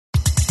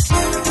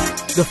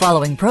The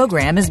following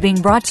program is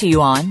being brought to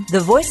you on the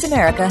Voice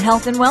America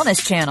Health and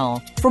Wellness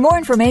Channel. For more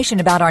information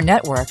about our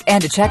network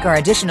and to check our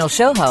additional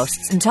show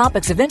hosts and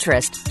topics of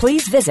interest,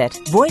 please visit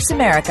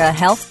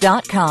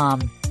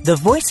voiceamericahealth.com. The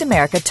Voice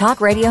America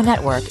Talk Radio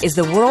Network is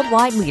the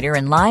worldwide leader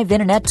in live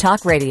Internet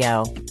talk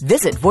radio.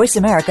 Visit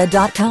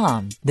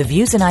voiceamerica.com. The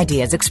views and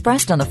ideas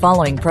expressed on the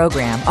following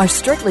program are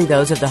strictly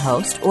those of the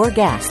host or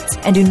guests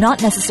and do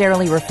not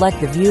necessarily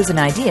reflect the views and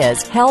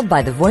ideas held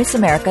by the Voice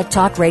America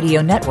Talk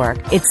Radio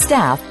Network, its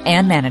staff,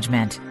 and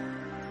management.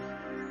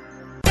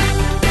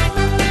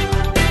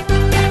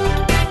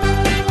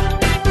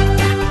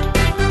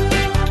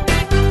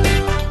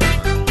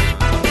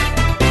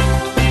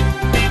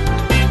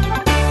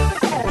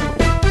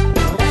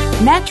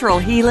 Natural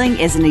healing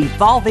is an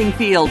evolving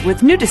field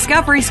with new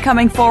discoveries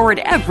coming forward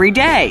every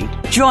day.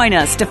 Join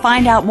us to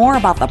find out more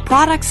about the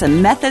products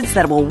and methods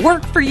that will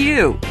work for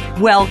you.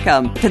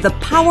 Welcome to The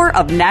Power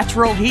of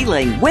Natural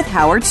Healing with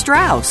Howard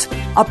Strauss,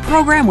 a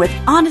program with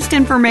honest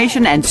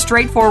information and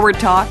straightforward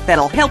talk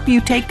that'll help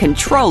you take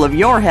control of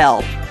your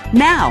health.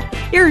 Now,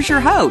 here's your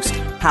host,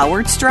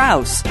 Howard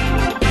Strauss.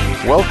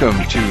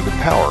 Welcome to The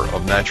Power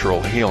of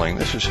Natural Healing.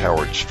 This is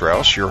Howard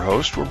Strauss, your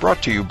host. We're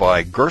brought to you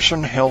by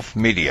Gerson Health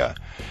Media.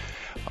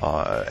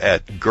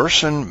 At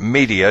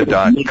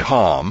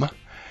gersonmedia.com,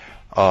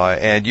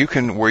 and you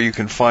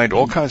can find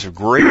all kinds of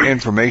great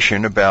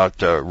information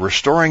about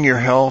restoring your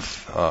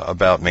health,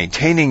 about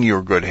maintaining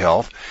your good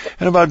health,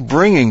 and about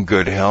bringing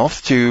good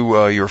health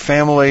to your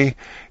family,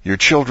 your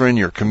children,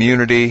 your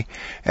community,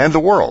 and the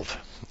world.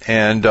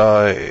 And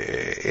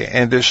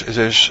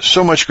there's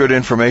so much good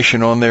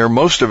information on there.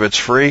 Most of it's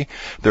free.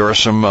 There are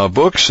some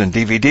books and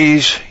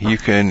DVDs you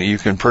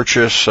can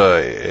purchase.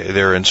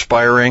 They're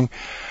inspiring.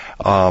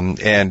 So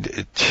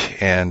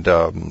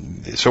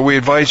we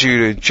advise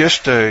you to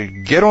just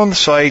get on the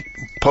site,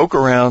 poke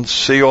around,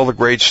 see all the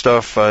great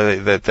stuff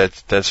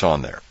that's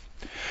on there.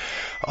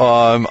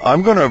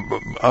 I'm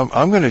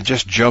gonna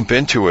just jump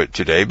into it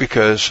today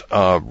because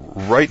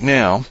right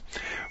now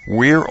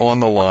we're on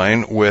the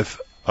line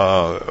with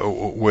Hannah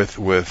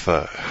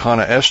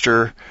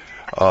Esther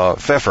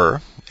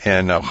Pfeffer,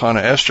 and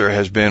Hannah Esther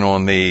has been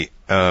on the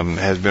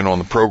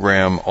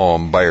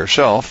program by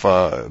herself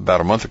about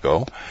a month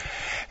ago.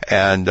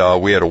 And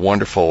we had a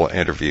wonderful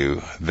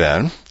interview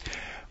then,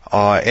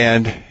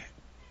 and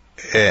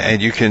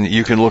you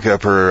can look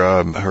up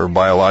her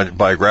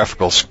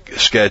biographical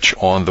sketch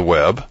on the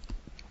web,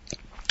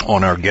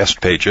 on our guest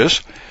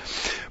pages.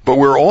 But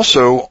we're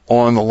also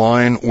on the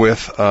line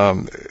with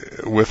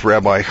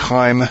Rabbi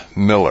Chaim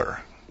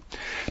Miller.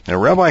 Now,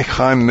 Rabbi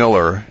Chaim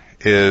Miller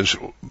is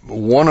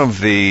one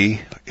of the,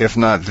 if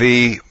not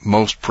the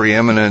most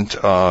preeminent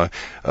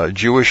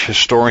Jewish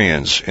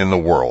historians in the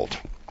world.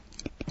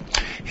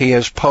 He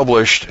has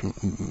published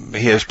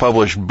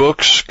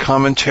books,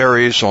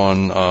 commentaries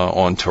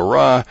on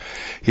Torah.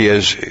 He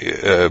has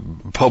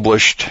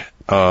published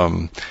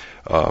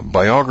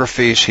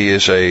biographies.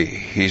 He's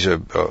a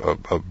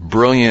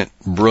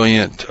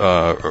brilliant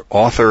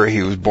author.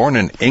 He was born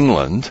in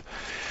England,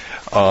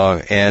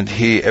 and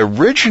he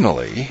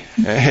originally,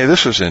 hey,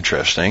 this was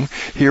interesting.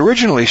 He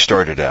originally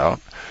started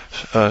out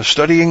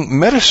studying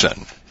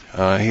medicine.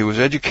 He was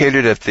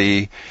educated at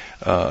he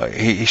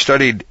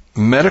studied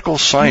medical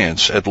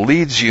science at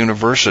Leeds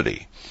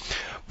University.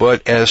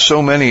 But as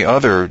so many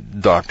other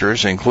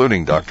doctors,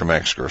 including Dr.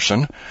 Max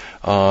Gerson,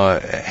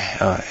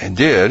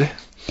 did,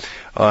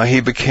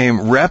 he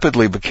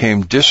rapidly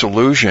became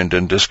disillusioned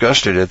and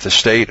disgusted at the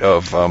state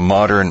of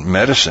modern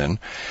medicine,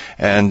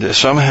 and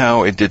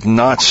somehow it did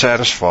not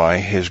satisfy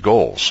his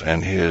goals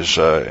and his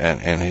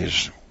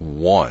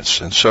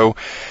wants. And so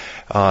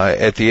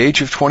at the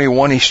age of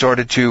 21, he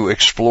started to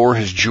explore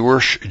his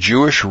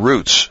Jewish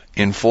roots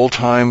in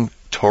full-time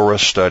Torah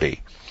study.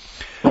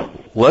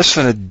 Less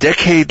than a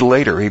decade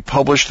later, he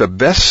published the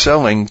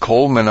best-selling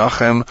Kol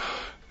Menachem,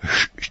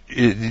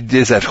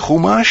 is that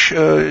Chumash,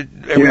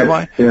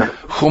 Rabbi? Yeah.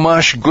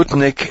 Chumash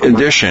Gutnik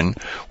edition,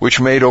 which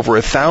made over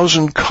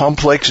 1,000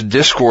 complex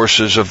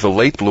discourses of the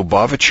late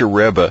Lubavitcher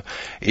Rebbe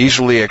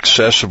easily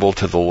accessible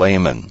to the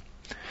layman.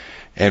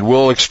 And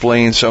we'll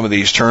explain some of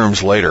these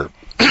terms later.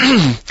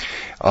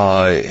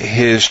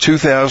 His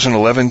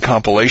 2011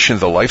 compilation,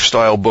 The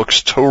Lifestyle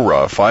Books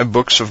Torah, 5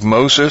 Books of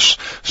Moses,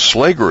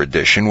 Slager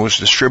edition, was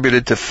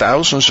distributed to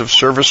thousands of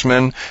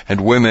servicemen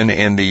and women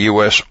in the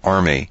U.S.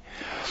 Army.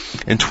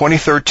 In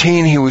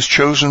 2013, he was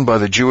chosen by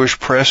the Jewish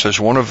press as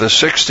one of the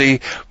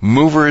 60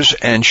 movers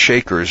and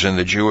shakers in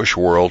the Jewish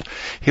world.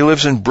 He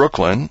lives in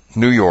Brooklyn,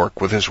 New York,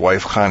 with his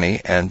wife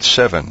Chani and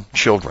 7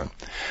 children.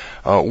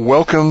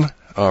 Welcome,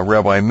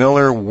 Rabbi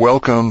Miller.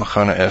 Welcome,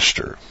 Hannah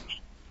Esther.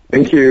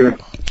 Thank you.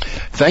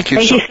 Thank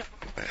you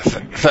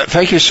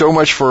so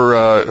much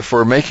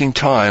for making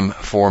time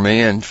for me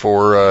and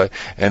for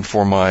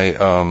my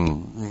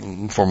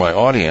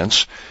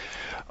audience.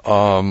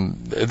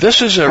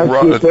 This is a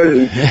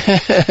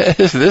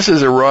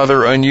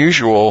rather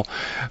unusual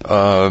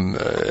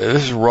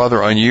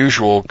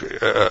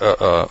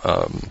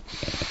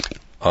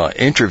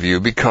interview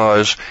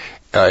because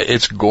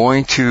it's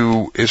going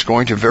to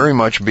very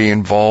much be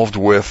involved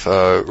with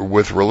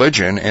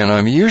religion, and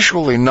I'm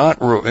usually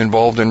not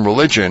involved in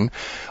religion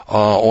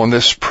on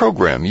this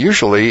program.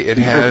 Usually, it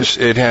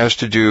has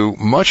to do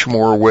much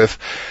more with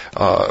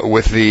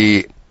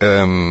the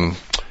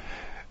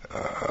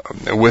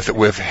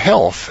with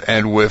health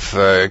and with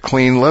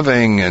clean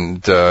living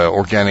and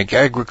organic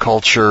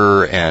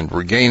agriculture and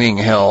regaining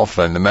health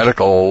and the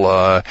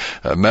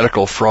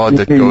medical fraud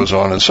that goes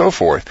on and so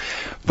forth.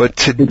 But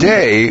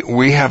today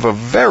we have a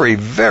very,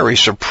 very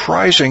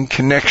surprising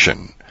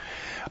connection.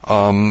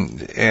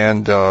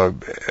 It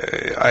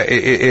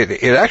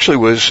actually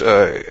was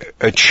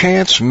a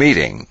chance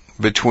meeting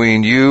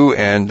between you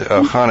and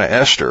Hannah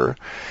Esther,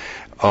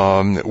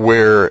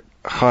 where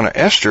Hannah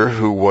Esther,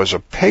 who was a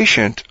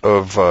patient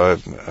of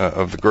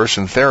the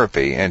Gerson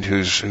therapy and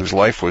whose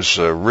life was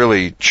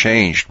really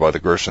changed by the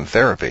Gerson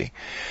therapy,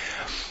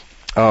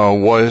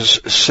 was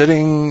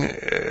sitting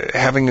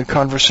having a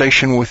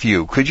conversation with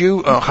you. Could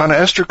you, Hannah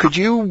Esther, could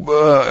you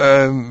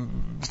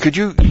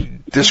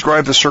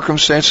describe the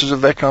circumstances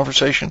of that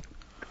conversation?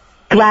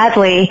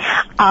 Gladly.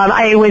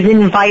 I was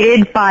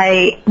invited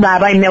by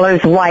Rabbi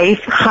Miller's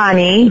wife,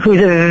 Hani,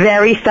 who's a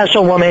very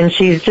special woman.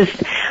 She's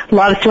just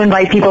loves to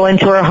invite people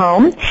into her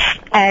home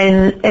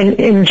and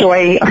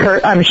enjoy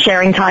her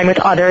sharing time with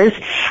others.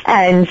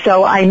 And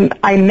so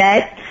I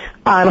met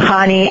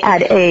Hani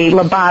at a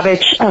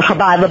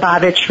Chabad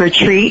Lubavitcher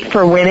retreat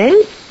for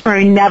women.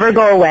 I never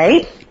go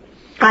away.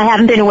 I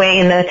haven't been away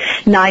in the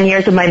 9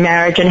 years of my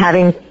marriage and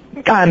having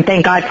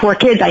thank God, 4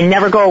 kids. I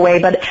never go away,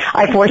 but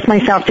I forced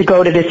myself to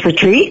go to this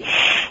retreat.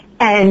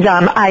 And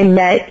I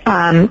met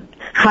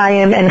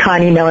Chaim and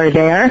Connie Miller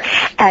there,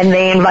 and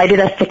they invited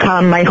us to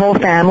come, my whole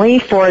family,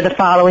 for the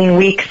following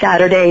week,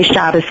 Saturday,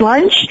 Shabbos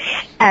lunch.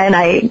 And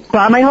I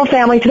brought my whole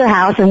family to their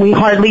house, and we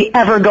hardly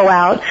ever go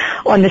out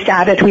on the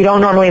Sabbath. We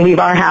don't normally leave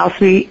our house.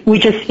 We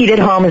just eat at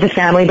home as a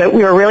family, but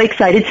we were really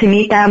excited to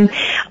meet them,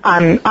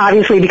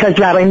 obviously because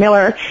Rabbi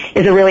Miller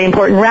is a really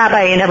important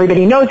rabbi, and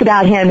everybody knows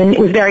about him, and it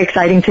was very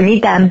exciting to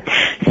meet them,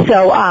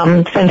 so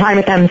spend time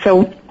with them.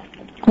 So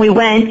we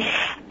went,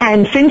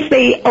 and since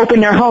they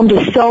opened their home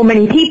to so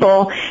many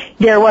people,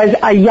 there was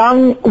a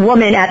young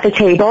woman at the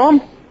table,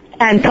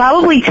 and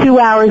probably 2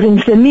 hours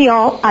into the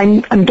meal,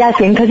 I'm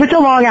guessing, because it's a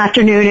long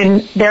afternoon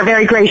and they're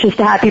very gracious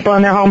to have people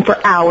in their home for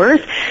hours.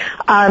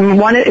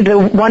 One of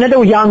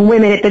the young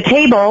women at the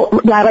table,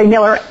 Rabbi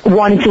Miller,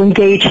 wanted to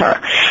engage her.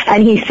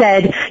 And he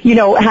said,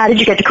 how did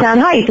you get to Crown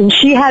Heights? And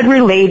she had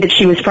relayed that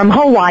she was from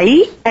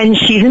Hawaii and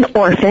she's an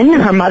orphan.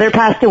 Her mother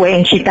passed away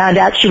and she found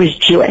out she was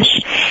Jewish.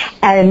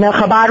 And the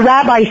Chabad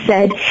rabbi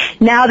said,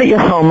 now that you're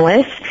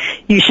homeless,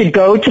 you should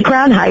go to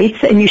Crown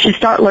Heights and you should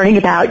start learning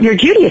about your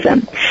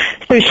Judaism.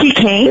 So she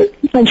came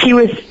and she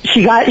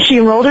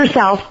enrolled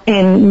herself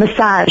in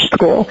massage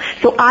school.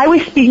 So I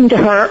was speaking to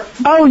her,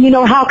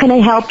 how can I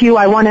help you?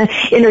 I want to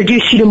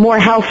introduce you to more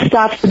health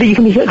stuff so that you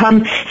can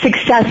become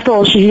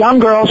successful. She's a young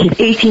girl, she's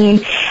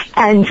 18,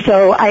 and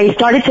so I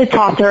started to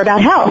talk to her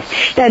about health.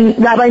 Then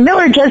Rabbi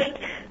Miller just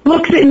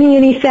looks at me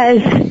and he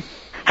says,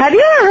 have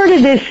you ever heard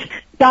of this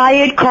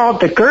diet called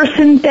the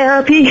Gerson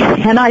therapy?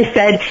 And I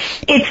said,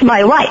 it's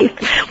my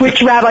life,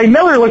 which Rabbi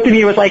Miller looked at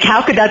me and was like,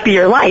 how could that be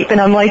your life? And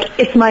I'm like,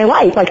 it's my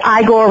life. Like,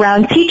 I go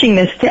around teaching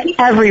this to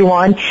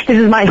everyone. This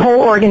is my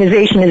whole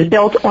organization is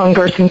built on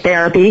Gerson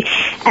therapy,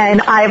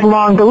 and I've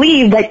long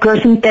believed that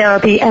Gerson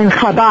therapy and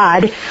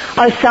Chabad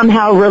are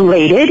somehow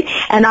related,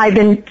 and I've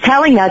been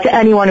telling that to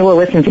anyone who will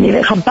listen to me,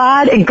 that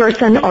Chabad and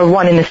Gerson are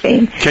one and the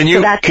same.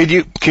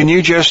 Can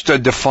you just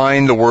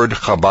define the word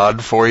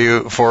Chabad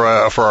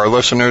for our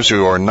listeners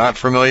who are not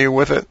familiar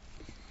with it?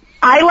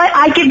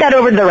 I give that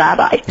over to the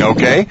rabbi.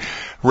 Okay,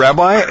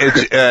 Rabbi.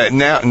 It's,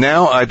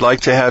 now I'd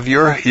like to have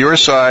your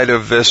side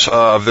of this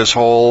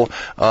whole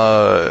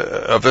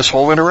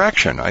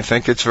interaction. I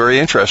think it's very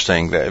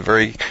interesting,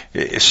 very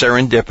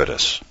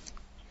serendipitous.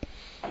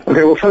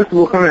 Okay, well, first of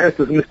all, Hannah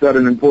Esther missed out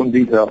an important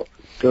detail.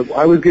 So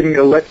I was giving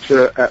a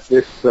lecture at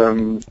this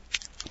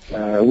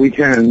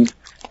weekend,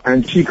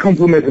 and she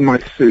complimented my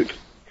suit.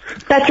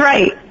 That's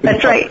right.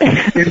 That's right.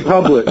 In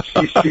public,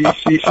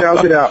 she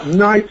shouted out,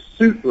 "Nice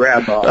suit,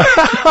 Rabbi."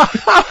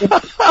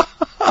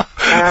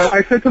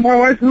 I said to my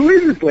wife, "Who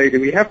is this lady?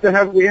 We have to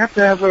have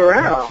her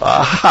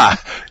out."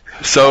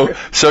 So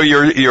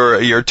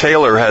your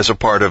tailor has a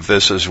part of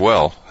this as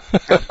well.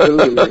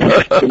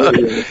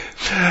 Absolutely.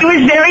 He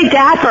was very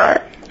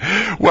dapper.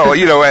 Well,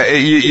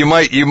 you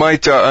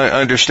might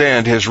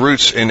understand his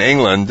roots in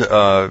England,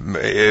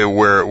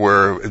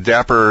 where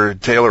dapper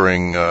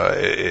tailoring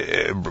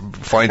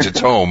finds its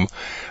home.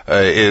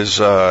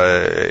 That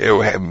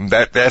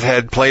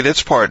had played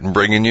its part in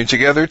bringing you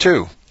together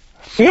too.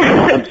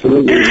 Yeah,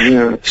 absolutely.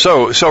 Yeah.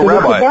 So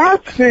Rabbi, the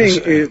last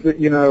thing is that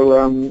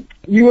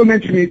you were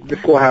mentioning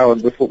before,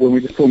 Howard, when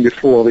we were talking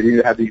before, that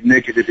you had these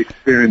negative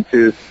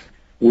experiences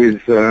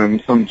with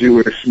some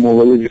Jewish,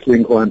 more religiously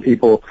inclined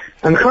people.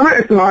 And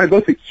Hannah and I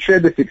both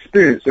shared this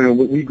experience.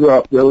 We grew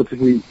up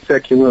relatively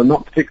secular,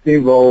 not particularly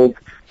involved,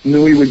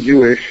 knew we were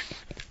Jewish.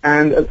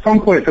 And at some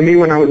point, for me,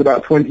 when I was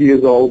about 20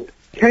 years old,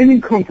 came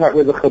in contact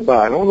with the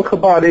Chabad. And what the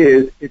Chabad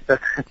is, it's a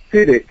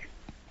Hasidic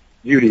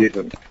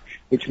Judaism,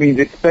 which means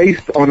it's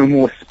based on a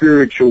more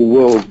spiritual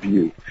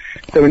worldview.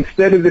 So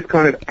instead of this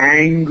kind of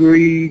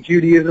angry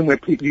Judaism where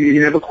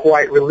you're never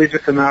quite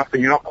religious enough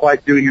and you're not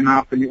quite doing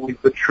enough and you're always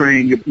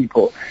betraying your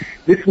people,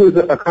 this was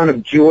a kind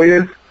of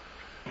joyous,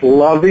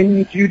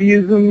 loving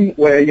Judaism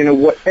where,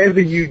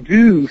 whatever you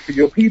do for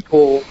your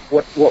people,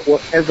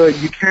 whatever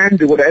you can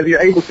do, whatever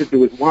you're able to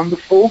do is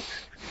wonderful.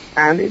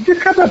 And it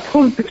just has that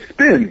positive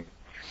spin.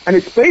 And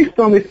it's based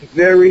on this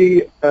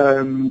very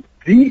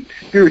deep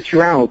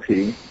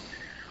spirituality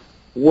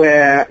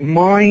where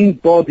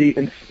mind, body,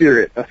 and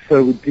spirit are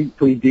so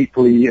deeply,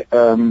 deeply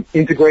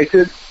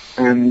integrated.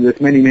 And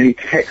there's many, many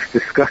texts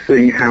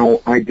discussing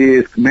how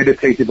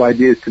meditative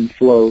ideas can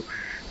flow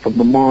from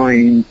the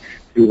mind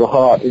through the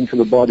heart into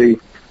the body,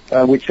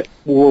 which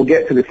we'll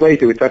get to this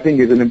later, which I think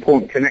is an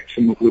important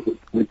connection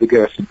with the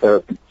Gerson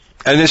therapy.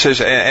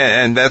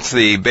 And that's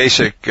the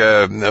basic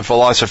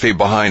philosophy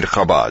behind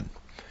Chabad.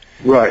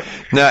 Right.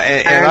 Now,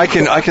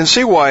 and I can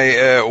see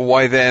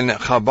why then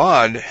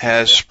Chabad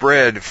has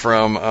spread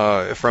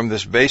from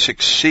this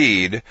basic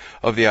seed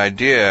of the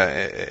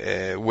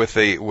idea with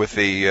the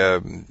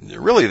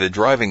really the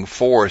driving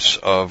force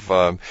of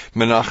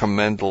Menachem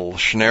Mendel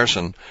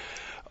Schneerson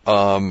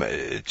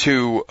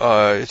to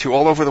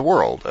all over the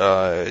world,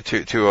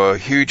 to a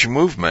huge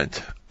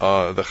movement,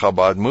 the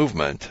Chabad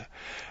movement,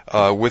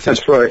 with this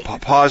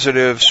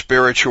positive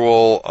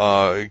spiritual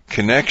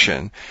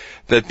connection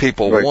that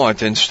people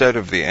want, instead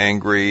of the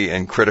angry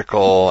and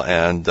critical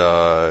and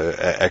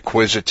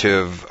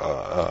acquisitive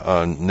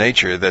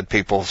nature that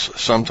people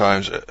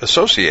sometimes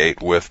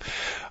associate with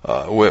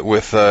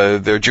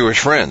their Jewish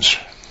friends.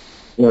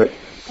 Right,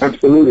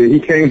 absolutely. He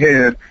came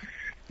here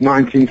in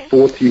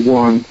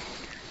 1941,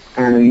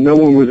 and no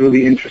one was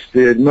really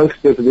interested.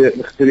 Most of the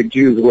Hasidic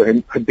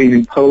Jews had been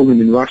in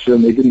Poland and Russia,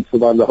 and they didn't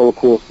survive the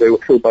Holocaust. They were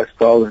killed by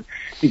Stalin.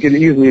 He could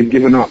easily have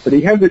given up, but he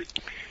had this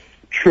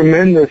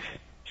tremendous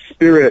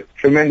spirit,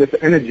 tremendous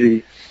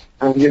energy.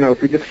 And,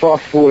 if we just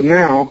fast forward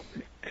now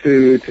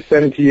to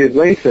 70 years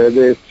later,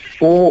 there's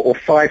 4,000 or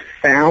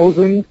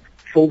 5,000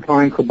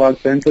 full-time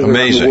Chabad centers around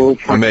the world.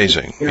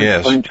 Amazing,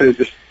 yes. Trying to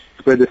just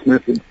spread this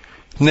message.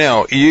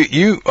 Now,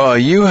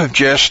 you have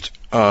just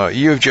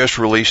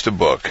released a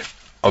book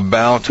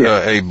about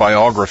a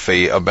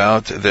biography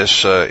about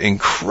this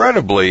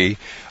incredibly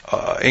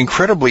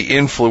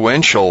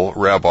influential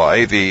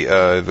rabbi,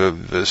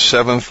 the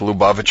seventh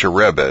Lubavitcher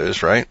Rebbe,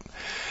 is right?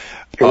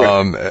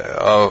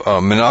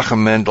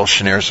 Menachem Mendel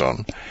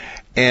Schneerson.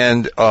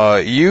 And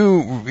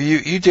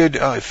you did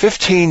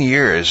 15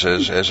 years,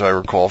 as I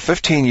recall,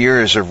 15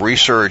 years of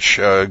research,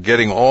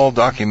 getting all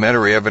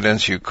documentary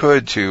evidence you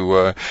could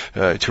to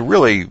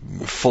really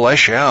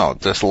flesh out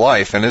this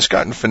life, and it's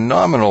gotten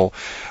phenomenal.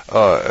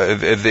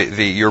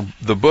 The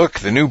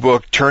new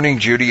book, Turning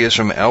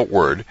Judaism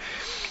Outward,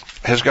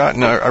 has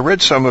gotten. I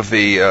read some of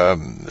the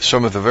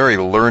very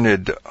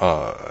learned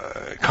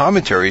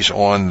commentaries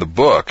on the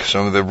book,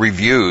 some of the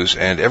reviews,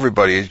 and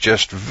everybody is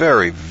just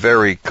very,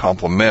 very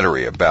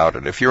complimentary about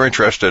it. If you're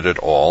interested at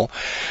all,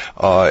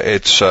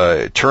 it's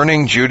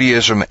Turning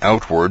Judaism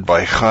Outward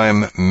by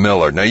Chaim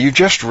Miller. Now, you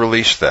just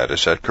released that,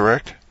 is that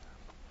correct?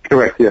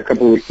 Correct, yeah, a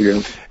couple of weeks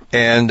ago.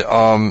 And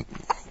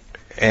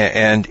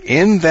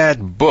in that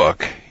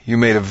book, you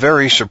made a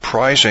very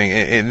surprising,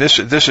 and this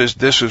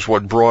is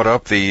what brought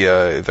up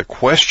the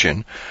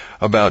question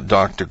about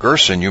Dr.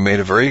 Gerson. You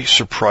made a very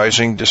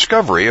surprising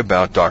discovery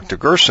about Dr.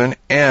 Gerson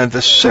and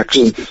the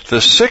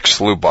sixth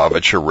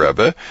Lubavitcher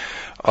Rebbe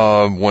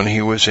when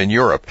he was in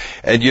Europe.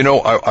 And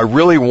I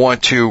really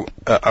want to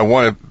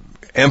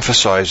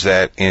emphasize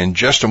that in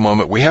just a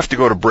moment. We have to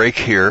go to break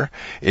here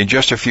in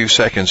just a few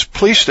seconds.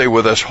 Please stay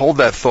with us. Hold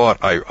that thought.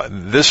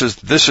 This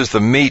is the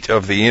meat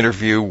of the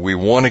interview. We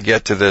want to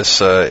get to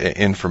this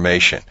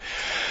information.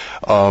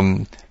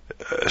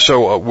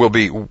 So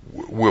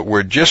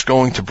we're just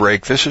going to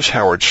break. This is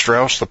Howard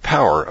Strauss, The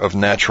Power of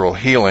Natural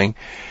Healing,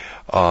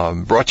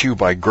 brought to you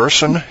by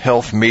Gerson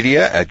Health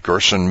Media at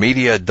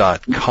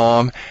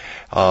gersonmedia.com.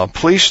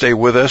 Please stay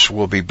with us.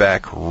 We'll be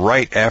back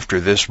right after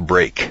this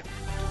break.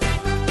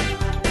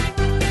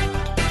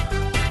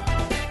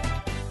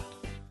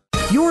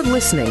 You're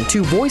listening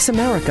to Voice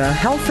America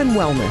Health and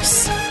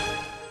Wellness.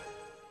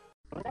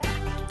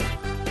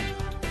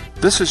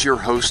 This is your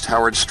host,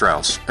 Howard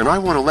Strauss, and I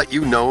want to let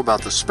you know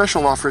about the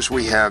special offers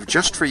we have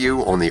just for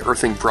you on the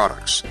earthing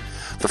products.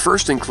 The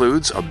first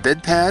includes a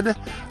bed pad,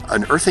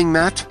 an earthing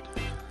mat,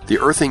 the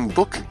earthing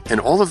book,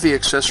 and all of the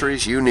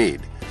accessories you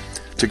need.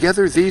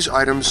 Together, these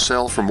items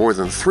sell for more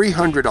than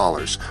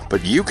 $300,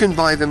 but you can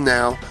buy them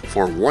now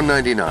for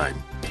 $199.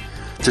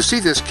 To see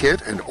this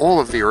kit and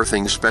all of the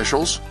earthing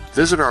specials,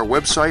 visit our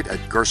website at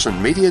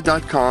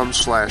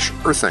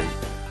gersonmedia.com/earthing.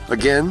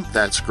 Again,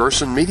 that's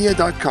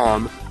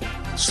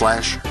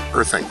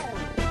gersonmedia.com/earthing.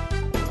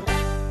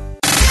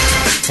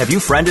 Have you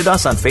friended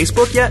us on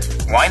Facebook yet?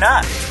 Why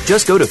not?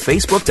 Just go to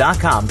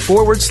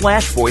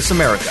facebook.com/Voice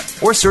America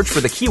or search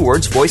for the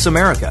keywords Voice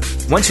America.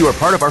 Once you are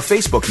part of our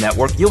Facebook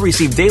network, you'll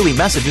receive daily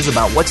messages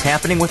about what's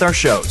happening with our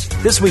shows,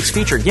 this week's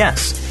featured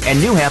guests, and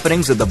new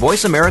happenings of the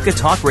Voice America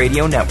Talk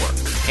Radio Network.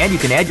 And you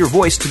can add your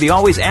voice to the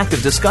always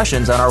active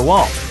discussions on our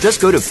wall. Just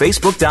go to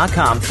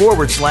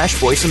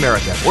facebook.com/Voice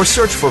America or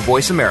search for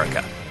Voice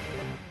America.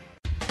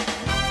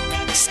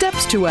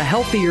 Steps to a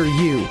healthier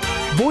you.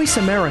 Voice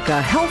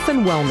America Health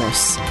and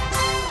Wellness.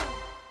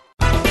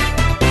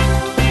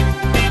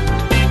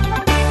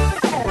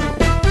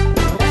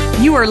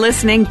 You are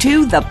listening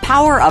to The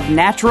Power of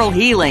Natural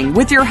Healing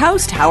with your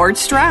host, Howard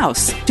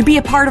Strauss. To be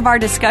a part of our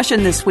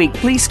discussion this week,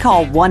 please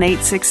call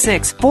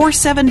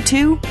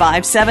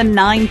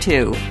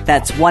 1-866-472-5792.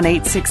 That's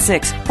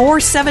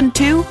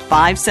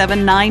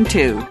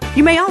 1-866-472-5792.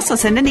 You may also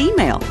send an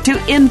email to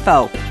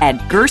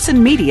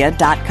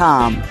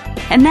info@gersonmedia.com.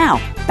 And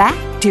now, back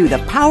to The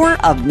Power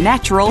of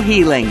Natural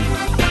Healing.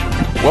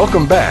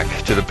 Welcome back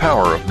to The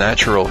Power of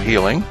Natural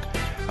Healing.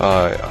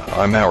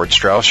 I'm Howard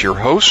Strauss, your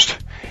host.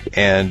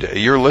 And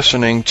you're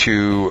listening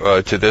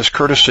to this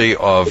courtesy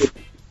of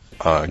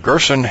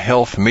Gerson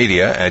Health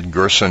Media at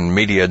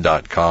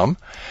gersonmedia.com,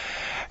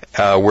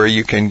 where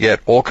you can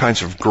get all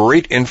kinds of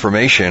great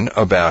information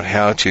about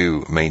how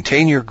to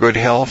maintain your good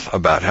health,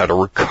 about how to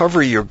recover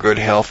your good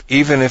health,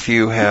 even if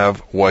you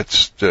have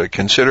what's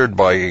considered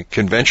by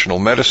conventional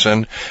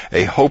medicine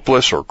a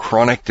hopeless or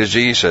chronic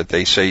disease that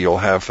they say you'll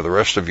have for the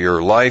rest of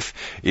your life,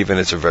 even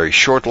if it's a very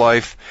short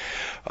life.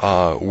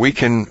 We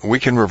can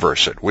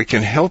reverse it. We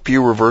can help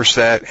you reverse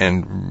that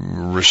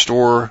and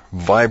restore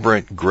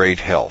vibrant, great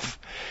health.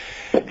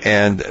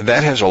 And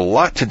that has a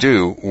lot to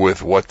do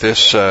with what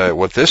this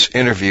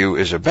interview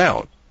is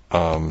about.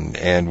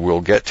 And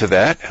we'll get to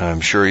that.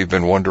 I'm sure you've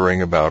been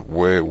wondering about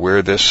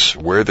where this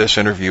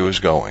interview is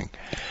going.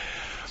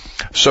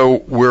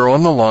 So we're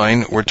on the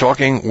line. We're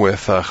talking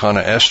with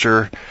Hannah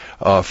Esther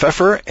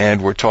Pfeffer,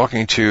 and we're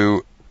talking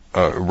to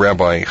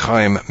Rabbi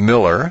Chaim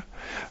Miller.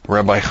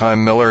 Rabbi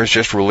Chaim Miller has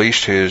just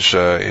released his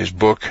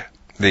book,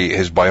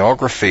 his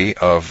biography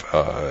of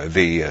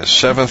the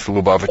seventh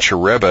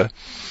Lubavitcher Rebbe,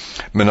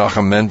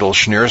 Menachem Mendel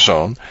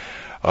Schneersohn,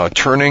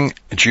 Turning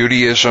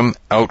Judaism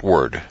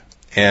Outward.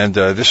 And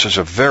this is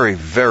a very,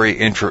 very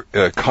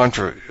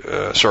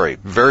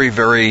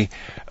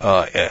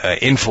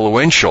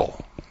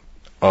influential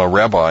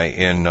rabbi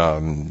in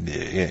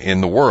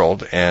the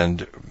world,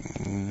 and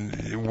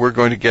we're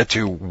going to get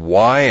to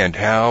why and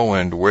how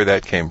and where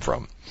that came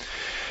from.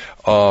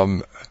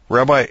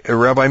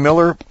 Rabbi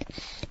Miller,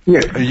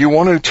 yes. You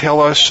want to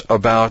tell us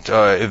about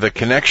the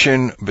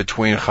connection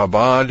between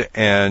Chabad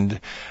and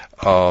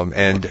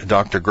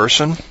Dr.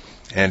 Gerson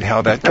and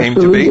how that came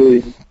to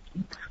be?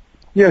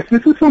 Yes,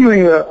 this is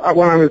something that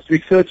when I was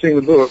researching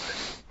the book,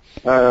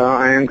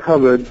 I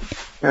uncovered,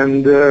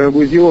 and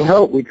with your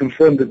help, we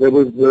confirmed that there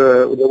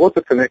was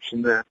a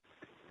connection there.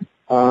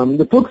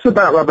 The book's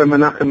about Rabbi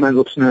Menachem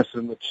Mendel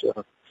Schneersohn, which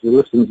the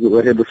listeners that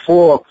were here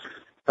before.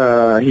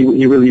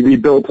 He really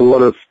rebuilt a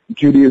lot of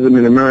Judaism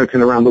in America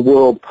and around the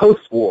world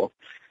post-war.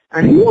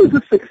 And he was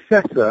a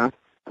successor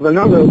of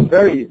another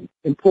very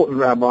important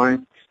rabbi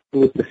who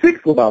was the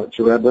sixth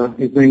Lubavitcher Rebbe.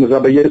 His name was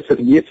Rabbi Yosef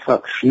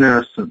Yitzchak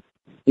Schneersohn.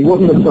 He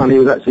wasn't a son, he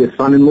was actually a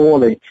son-in-law.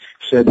 They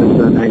shared the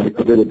surname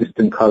because they were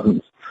distant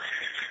cousins.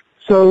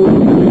 So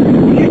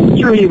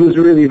history was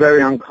really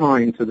very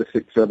unkind to the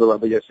sixth Rebbe,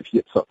 Rabbi Yosef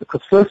Yitzchak,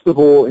 because first of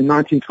all, in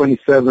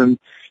 1927,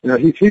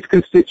 his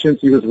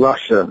constituency was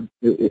Russia.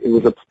 It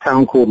was a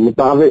town called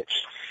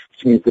Lubavitch,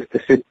 which means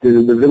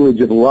the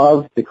village of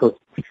love, because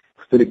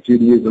Hasidic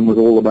Judaism was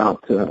all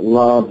about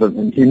love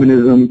and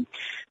humanism.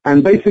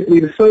 And basically,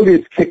 the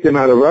Soviets kicked him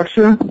out of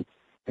Russia.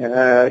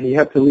 He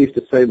had to leave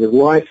to save his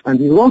life, and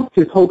he lost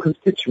his whole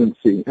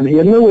constituency, and he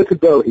had nowhere to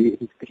go. He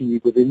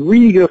was in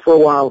Riga for a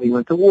while. He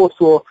went to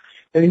Warsaw,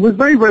 and he was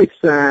very, very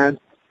sad.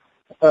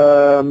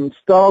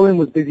 Stalin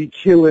was busy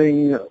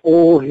killing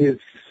all his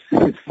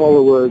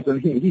followers,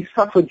 and he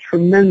suffered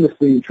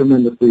tremendously from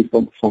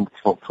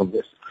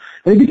this.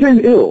 And he became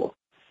ill.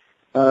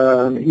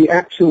 He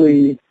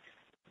actually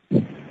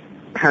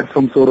had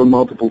some sort of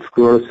multiple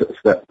sclerosis.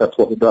 That's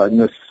what the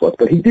diagnosis was.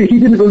 But he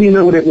didn't really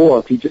know what it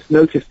was. He just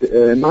noticed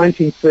in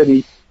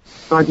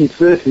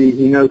 1930,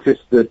 he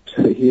noticed that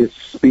his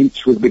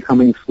speech was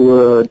becoming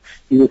slurred.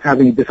 He was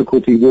having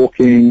difficulty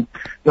walking.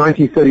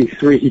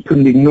 1933, he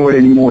couldn't ignore it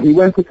anymore. He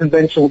went to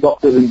conventional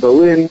doctors in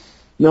Berlin.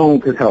 No one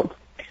could help.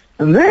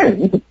 And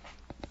then,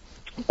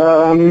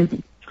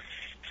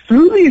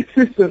 through the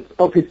assistance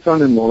of his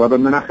son-in-law, Rabbi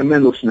Menachem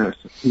Mendel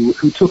Schneersohn,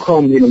 who took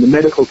on the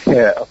medical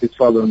care of his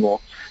father-in-law,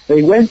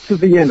 they went to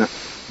Vienna.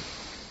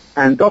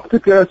 And Dr.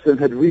 Gerson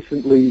had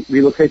recently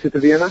relocated to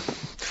Vienna.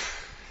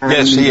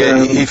 And,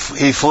 yes,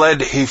 he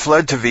fled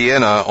to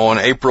Vienna on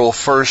April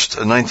 1st,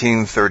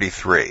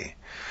 1933.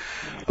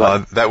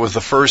 That was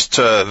the first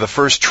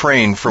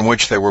train from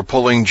which they were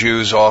pulling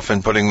Jews off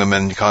and putting them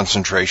in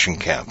concentration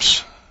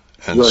camps.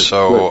 And right,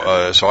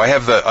 so I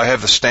have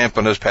the stamp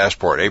on his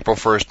passport, April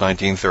 1st,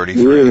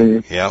 1933.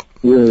 Really? Yeah.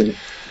 Really?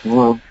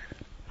 Wow.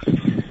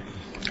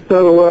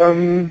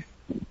 So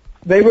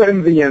they were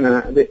in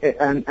Vienna,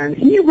 and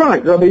he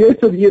writes, Rabbi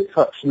Yosef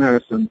Yitzchak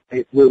Schneerson,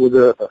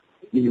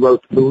 he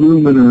wrote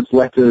voluminous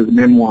letters,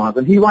 memoirs,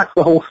 and he writes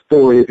the whole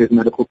story of his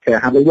medical care,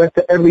 how they went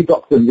to every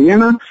doctor in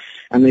Vienna,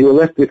 and they were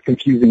left with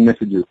confusing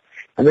messages.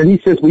 And then he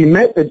says, we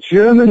met a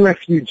German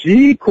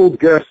refugee called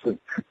Gerson.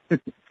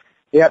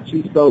 He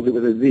actually spells it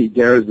with a Z,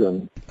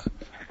 Gerson.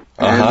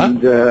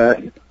 And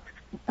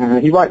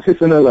he writes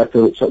this in a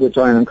letter, which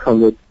I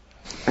uncovered.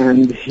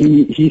 And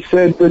he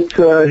said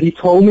that he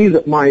told me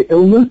that my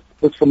illness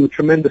was from the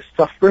tremendous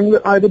suffering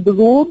that I'd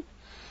absorbed,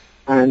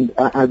 and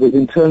I was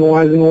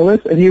internalizing all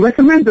this. And he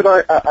recommended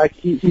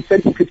he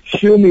said he could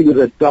cure me with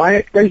a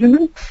diet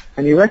regimen,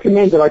 and he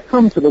recommended I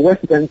come to the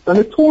West End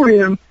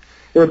Sanatorium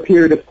for a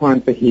period of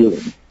time for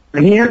healing.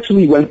 And he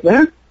actually went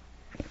there.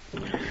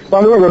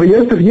 By the way, Rabbi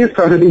Yosef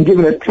Yitzchak had been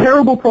given a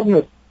terrible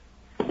prognosis,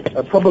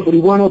 probably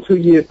 1 or 2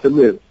 years to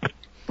live.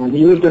 And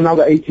he lived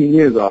another 18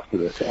 years after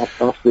this,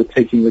 after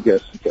taking the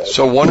Gerson test.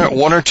 So one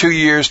or 2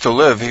 years to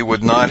live, he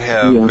would not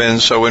have been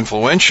so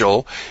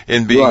influential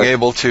in being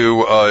able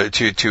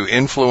to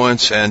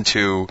influence and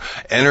to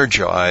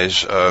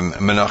energize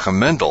Menachem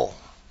Mendel.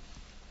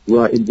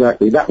 Right,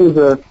 exactly. That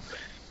was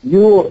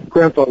your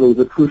grandfather was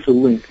a crucial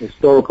link,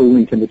 historical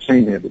link in the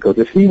chain here, because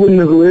if he wouldn't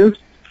have lived,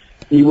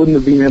 he wouldn't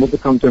have been able to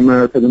come to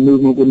America, the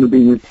movement wouldn't have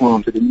been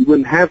replanted, and you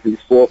wouldn't have these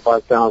 4,000 or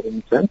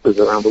 5,000 centers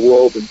around the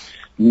world, and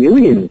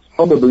millions,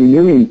 probably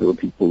millions of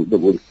people that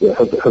would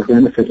have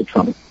benefited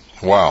from it.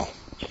 Wow.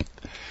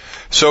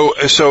 So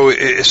you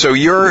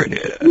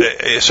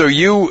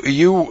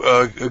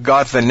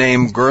got the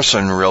name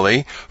Gerson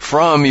really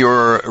from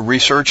your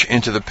research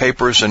into the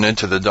papers and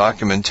into the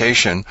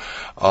documentation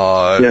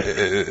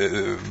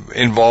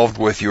involved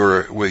with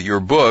your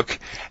book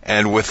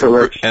and with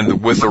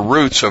the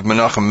roots of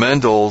Menachem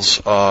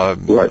Mendel's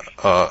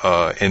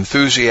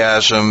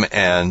enthusiasm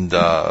and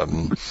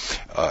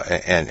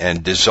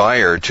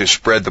desire to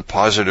spread the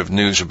positive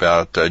news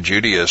about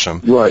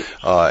Judaism. Right.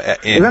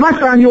 And then I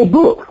found your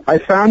book.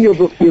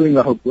 Healing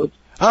the Hopeless.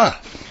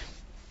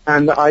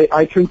 And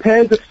I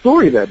compared the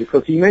story there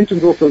because he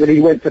mentions also that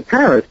he went to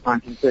Paris in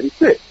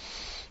 1936.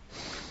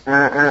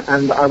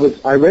 And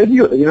I read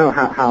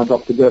how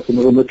Dr. Gerson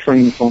was on the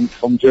train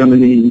from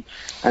Germany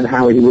and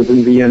how he was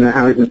in Vienna,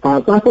 how he was in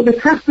France. And I thought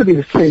this has to be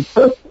the same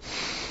person.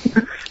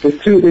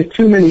 There's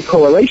too many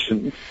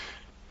correlations.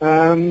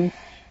 And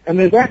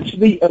there's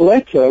actually a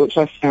letter which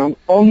I found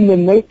on the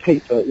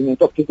notepaper.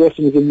 Dr.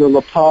 Gerson was in the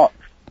Le Parc.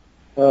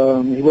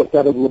 He worked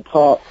out of Le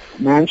Parc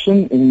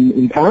mansion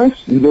in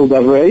Paris, in Ville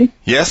d'Avray.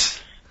 Yes.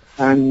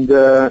 And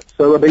so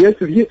Rabbi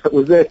Yosef Yitzchak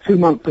was there 2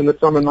 months in the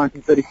summer of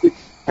 1936,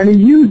 and he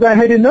used that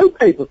headed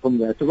notepaper from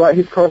there to write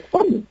his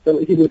correspondence, so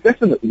he was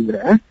definitely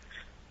there.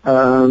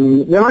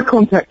 Then I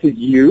contacted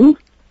you,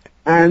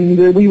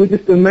 and we were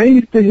just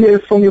amazed to hear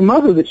from your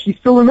mother that she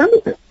still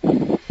remembers it.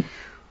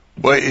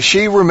 Well,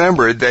 she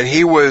remembered that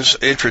he was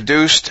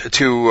introduced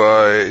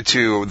to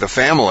the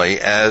family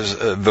as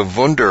the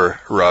Wunder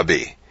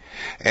Rabbi.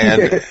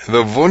 And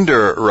the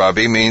Wunder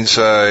Rabbi means,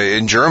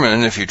 in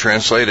German, if you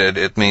translate it,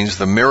 it means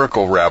the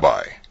miracle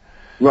rabbi.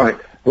 Right.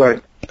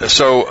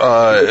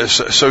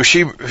 So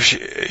she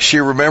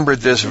remembered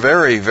this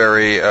very,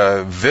 very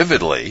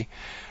vividly.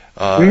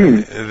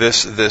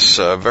 This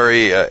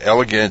very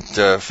elegant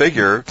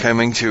figure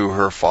coming to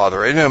her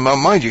father. And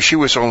mind you, she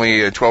was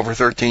only 12 or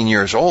 13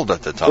 years old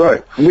at the time.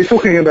 Right. And we're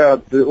talking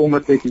about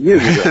almost 80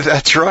 years ago.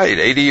 That's right,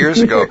 80 years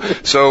ago.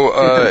 So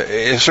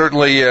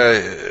certainly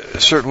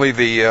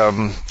the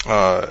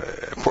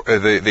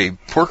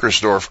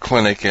Purkersdorf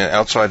clinic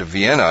outside of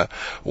Vienna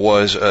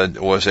was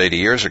 80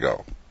 years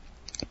ago.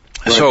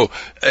 Right. So,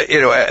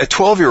 a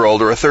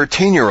 12-year-old or a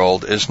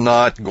 13-year-old is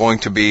not going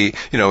to be,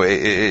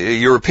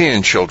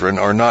 European children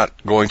are not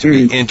going to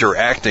be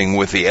interacting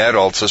with the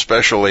adults,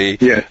 especially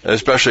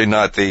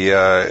not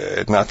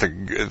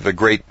the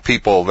great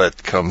people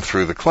that come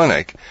through the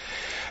clinic.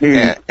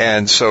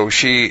 And so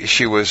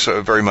she was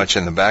very much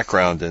in the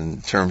background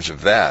in terms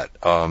of that.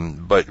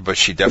 But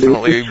she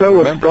definitely it's so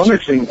remembers.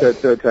 astonishing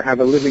to have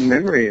a living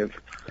memory of,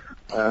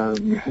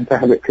 and to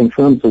have it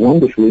confirmed so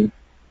wonderfully.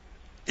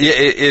 Yeah,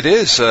 it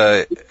is.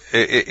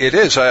 It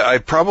is. I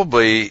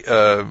probably.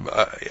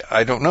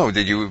 I don't know.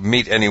 Did you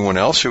meet anyone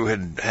else who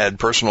had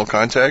personal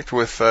contact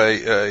with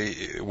Schneerson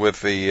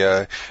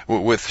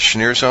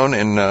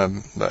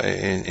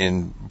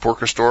in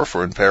Purkersdorf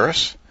or in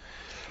Paris?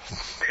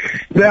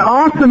 There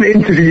are some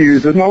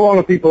interviews. There's not a lot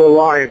of people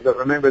alive that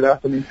remember. There are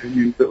some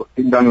interviews that have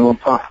been done in the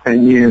past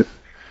 10 years.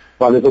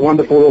 But there's a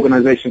wonderful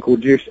organization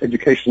called Jewish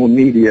Educational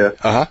Media,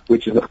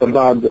 which is a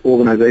Chabad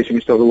organization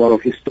which does a lot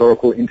of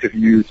historical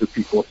interviews with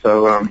people.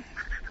 So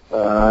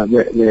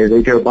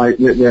they go by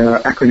their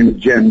acronym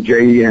is GEM,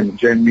 J-E-M,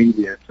 GEM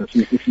Media. So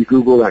if you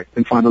Google that, you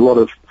can find a lot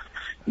of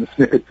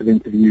snippets of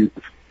interviews.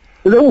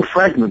 They're all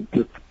fragments.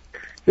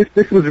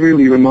 This was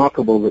really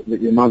remarkable that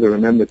your mother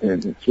remembered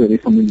him. It's really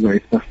something very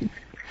special.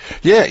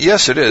 Yeah,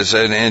 yes, it is,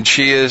 and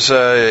she is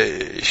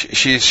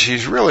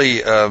she's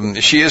really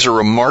she is a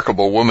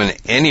remarkable woman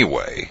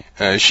anyway.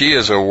 She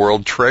is a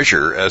world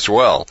treasure as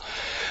well.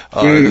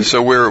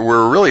 So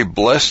we're really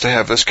blessed to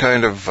have this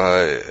kind of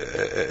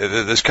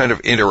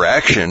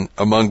interaction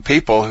among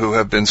people who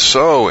have been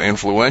so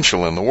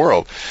influential in the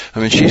world.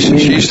 I mean,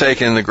 she's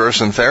taken the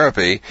Gerson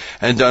therapy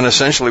and done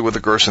essentially with the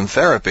Gerson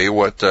therapy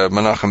what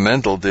Menachem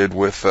Mendel did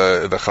with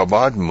the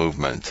Chabad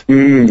movement.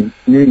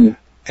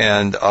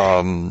 And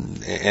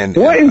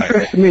what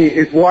interests me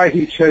is why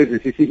he chose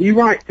this. You see, he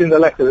writes in the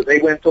letter that they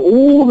went to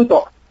all the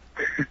doctors.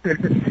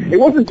 It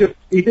wasn't just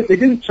they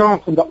didn't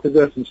chance on Dr.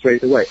 Gerson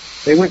straight away.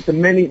 They went to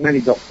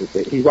many doctors.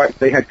 He writes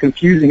they had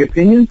confusing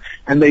opinions,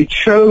 and they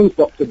chose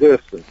Dr.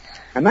 Gerson.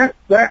 And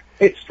that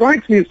it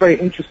strikes me as very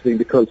interesting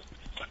because,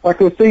 like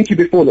I was saying to you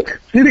before, that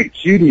Hasidic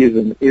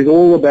Judaism is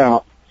all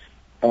about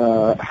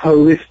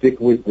holistic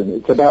wisdom.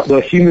 It's about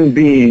the human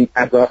being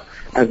as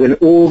an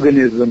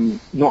organism,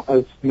 not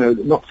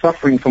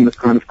suffering from this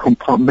kind of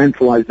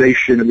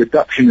compartmentalization and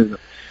reductionism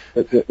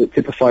that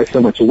typifies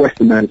so much of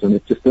Westernism.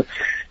 It's just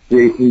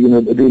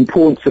the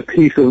importance of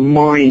peace of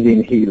mind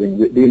in healing,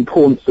 the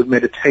importance of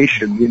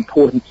meditation, the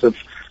importance of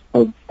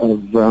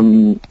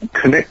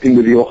connecting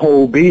with your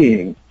whole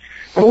being.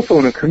 And also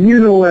on a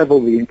communal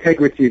level, the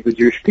integrity of the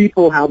Jewish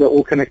people, how they're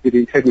all connected, the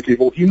integrity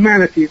of all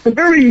humanity. It's a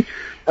very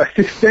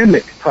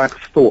systemic type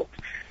of thought.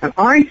 And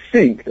I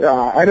think,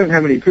 I don't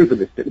have any proof of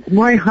this, but it's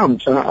my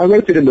hunch, and I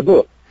wrote it in the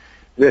book,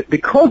 that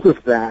because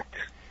of that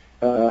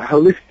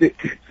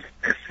holistic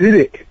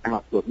Hasidic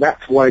outlook,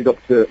 that's why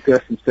Dr.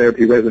 Gerson's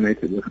therapy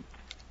resonated with him.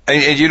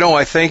 And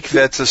I think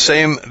that's the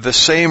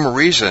same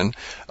reason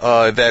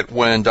that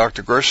when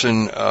Dr.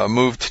 Gerson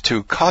moved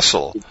to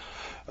Kassel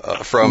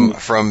from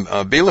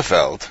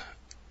Bielefeld,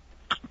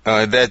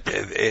 that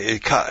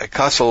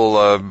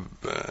Kassel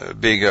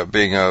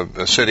being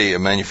a city, a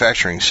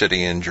manufacturing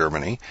city in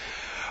Germany,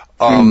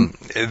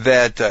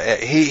 that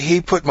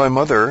he put my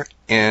mother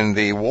in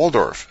the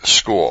Waldorf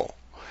school.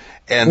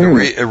 And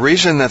the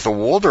reason that the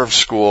Waldorf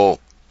school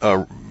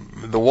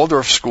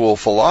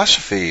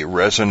philosophy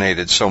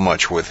resonated so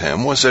much with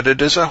him was that it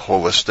is a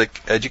holistic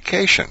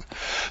education.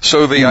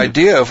 So the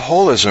idea of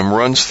holism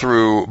runs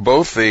through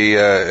both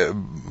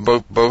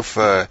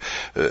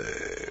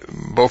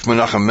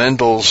Menachem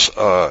Mendel's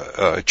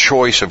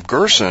choice of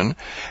Gerson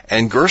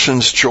and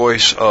Gerson's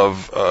choice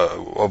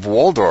of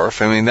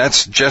Waldorf. I mean,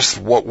 that's just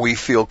what we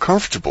feel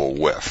comfortable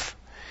with.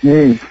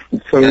 It's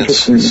so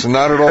interesting. It's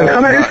not at all. And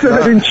Hannah Esther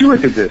had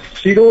intuited this.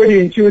 She'd already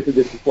intuited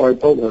this before I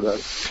told her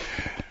that.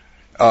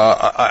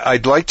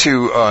 I'd like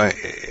to.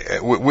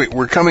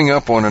 We're coming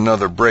up on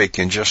another break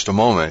in just a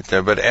moment,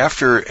 but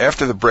after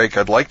the break,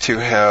 I'd like to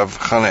have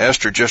Hannah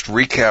Esther just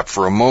recap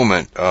for a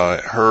moment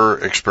her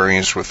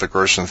experience with the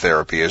Gerson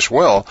therapy as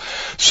well,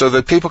 so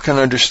that people can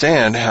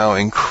understand how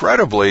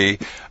incredibly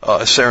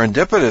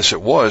serendipitous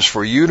it was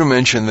for you to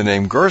mention the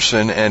name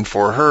Gerson and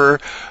for her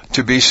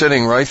to be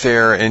sitting right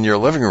there in your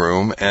living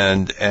room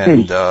and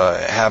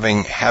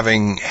having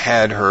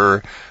had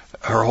her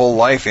whole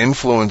life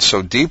influenced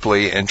so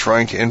deeply and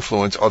trying to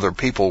influence other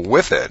people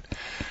with it,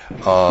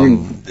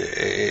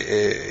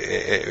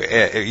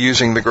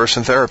 using the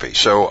Gerson therapy.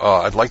 So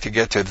I'd like to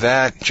get to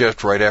that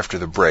just right after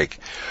the break.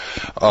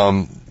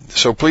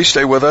 So please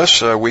stay with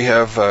us. We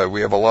have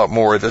a lot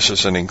more. This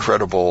is an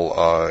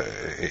incredible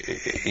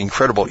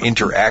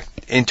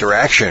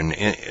interaction,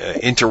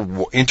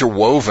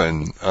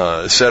 interwoven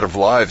set of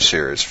lives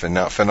here. It's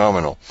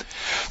phenomenal.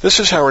 This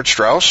is Howard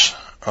Strauss.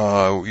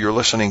 You're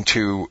listening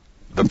to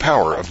The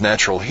Power of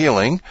Natural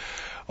Healing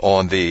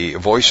on the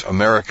Voice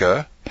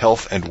America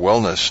Health and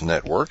Wellness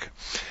Network.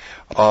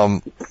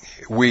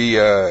 We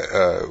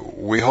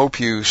hope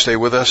you stay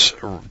with us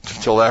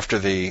till after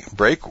the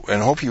break,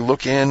 and hope you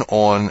look in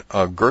on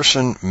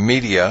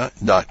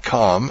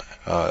gersonmedia.com,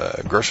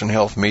 Gerson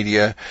Health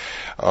Media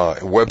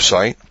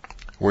website,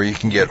 where you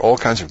can get all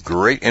kinds of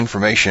great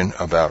information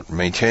about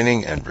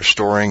maintaining and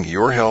restoring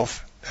your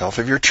health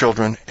of your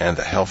children, and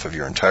the health of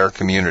your entire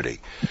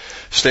community.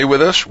 Stay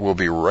with us. We'll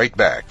be right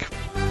back.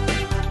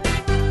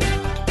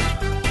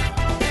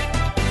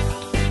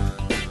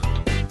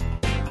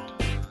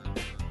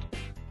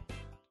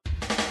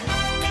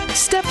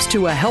 Steps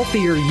to a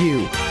healthier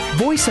you.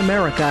 Voice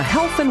America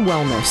Health and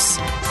Wellness.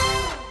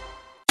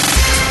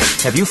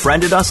 Have you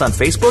friended us on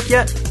Facebook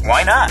yet?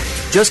 Why not?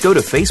 Just go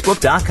to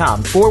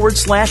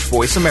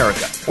facebook.com/Voice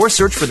America or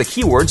search for the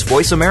keywords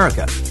Voice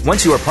America.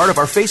 Once you are part of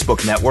our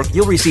Facebook network,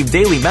 you'll receive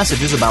daily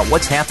messages about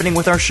what's happening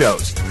with our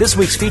shows, this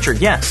week's featured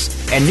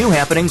guests, and new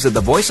happenings of the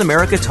Voice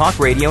America Talk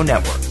Radio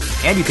Network.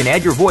 And you can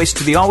add your voice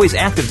to the always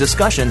active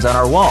discussions on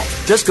our wall.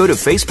 Just go to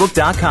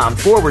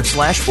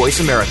facebook.com/Voice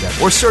America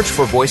or search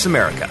for Voice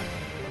America.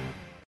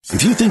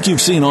 If you think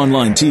you've seen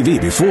online TV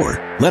before,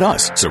 Let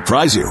us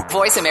surprise you.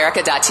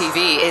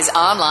 VoiceAmerica.tv is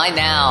online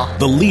now.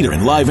 The leader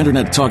in live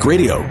Internet talk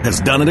radio has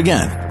done it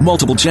again.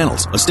 Multiple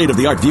channels, a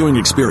state-of-the-art viewing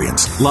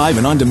experience, live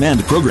and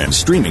on-demand programs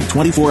streaming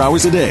 24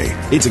 hours a day.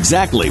 It's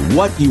exactly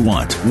what you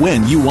want,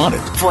 when you want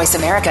it.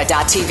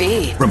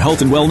 VoiceAmerica.tv. From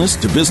health and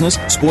wellness to business,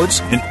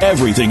 sports, and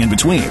everything in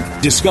between.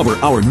 Discover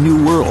our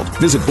new world.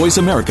 Visit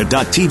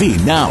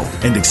VoiceAmerica.tv now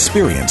and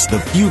experience the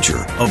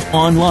future of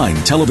online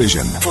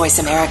television.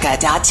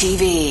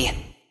 VoiceAmerica.tv.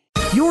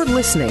 You're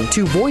listening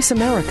to Voice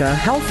America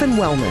Health and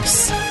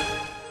Wellness.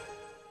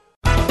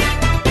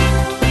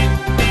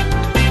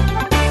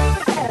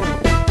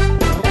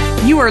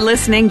 You are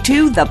listening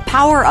to The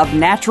Power of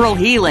Natural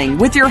Healing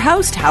with your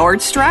host,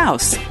 Howard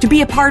Strauss. To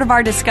be a part of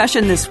our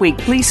discussion this week,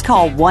 please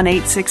call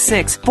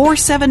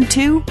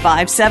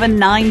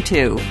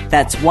 1-866-472-5792.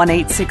 That's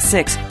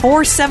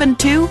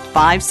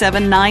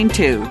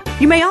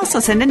 1-866-472-5792. You may also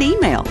send an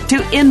email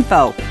to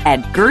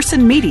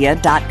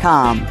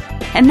info@gersonmedia.com.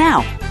 And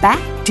now, back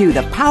to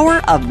The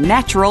Power of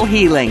Natural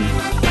Healing.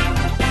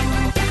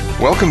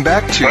 Welcome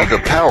back to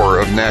The Power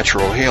of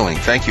Natural Healing.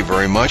 Thank you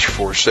very much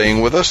for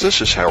staying with us.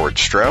 This is Howard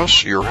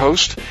Strauss, your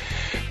host.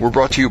 We're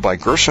brought to you by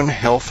Gerson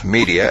Health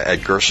Media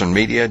at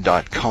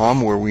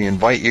gersonmedia.com, where we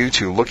invite you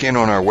to look in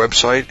on our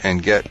website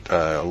and get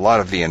a lot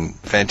of the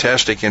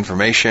fantastic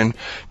information,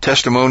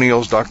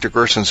 testimonials, Dr.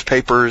 Gerson's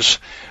papers,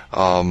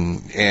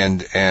 and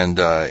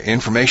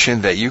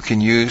information that you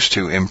can use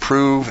to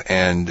improve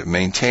and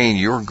maintain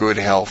your good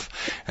health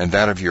and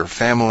that of your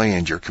family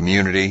and your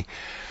community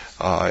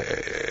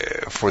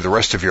for the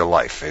rest of your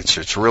life.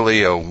 It's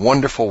really a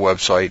wonderful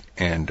website,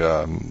 and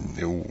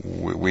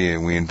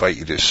we invite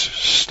you to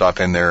stop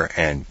in there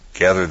and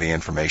gather the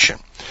information.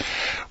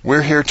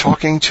 We're here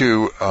talking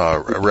to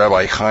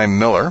Rabbi Chaim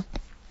Miller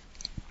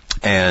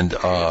and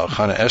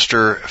Hannah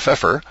Esther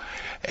Pfeffer.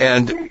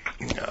 And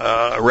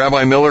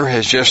Rabbi Miller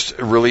has just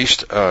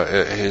released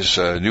his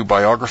new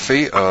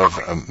biography of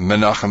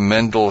Menachem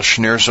Mendel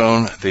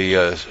Schneersohn,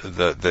 the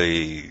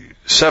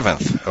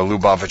seventh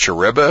Lubavitcher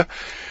Rebbe.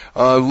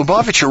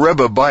 Lubavitcher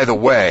Rebbe, by the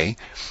way,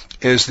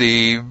 is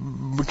the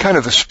kind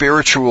of the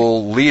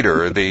spiritual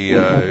leader,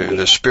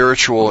 the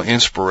spiritual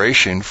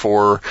inspiration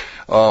for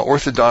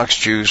Orthodox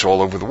Jews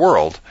all over the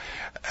world,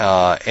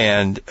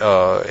 and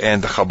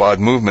the Chabad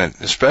movement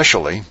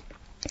especially.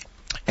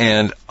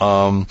 And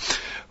so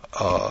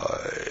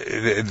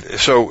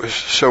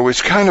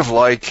it's kind of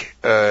like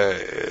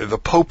the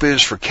Pope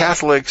is for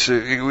Catholics,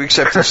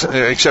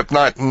 except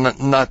not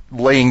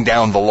laying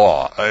down the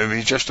law. I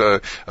mean, just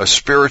a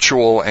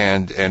spiritual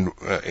and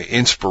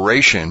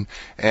inspiration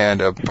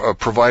and a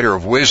provider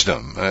of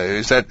wisdom.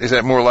 Is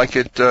that more like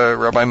it,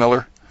 Rabbi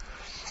Miller?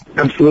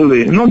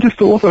 Absolutely, and not just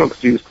the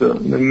Orthodox Jews,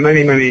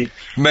 many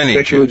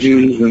secular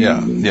Jews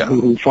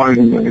who find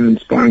him an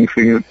inspiring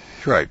figure.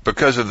 Right,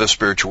 because of the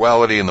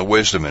spirituality and the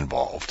wisdom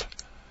involved.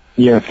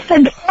 Yes.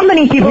 And so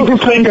many people who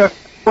came to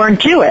weren't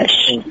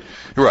Jewish.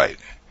 Right.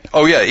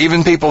 Oh yeah,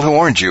 even people who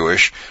aren't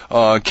Jewish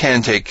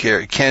can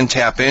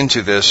tap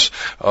into this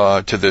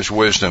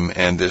wisdom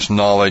and this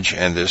knowledge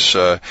and this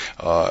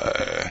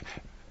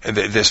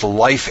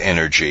life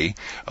energy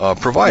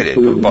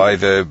provided by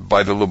the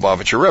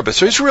Lubavitcher Rebbe.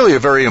 So he's really a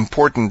very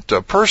important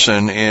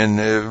person,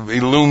 he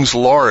looms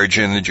large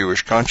in the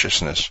Jewish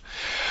consciously.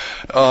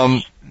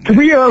 Can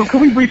we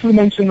briefly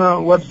mention the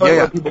website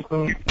where people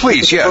can...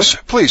 Please, yes.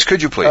 Please,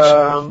 could you please?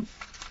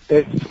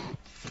 It's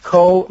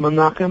Kol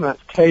Menachem,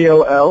 that's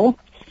K-O-L,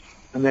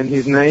 and then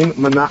his name,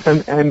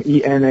 Menachem,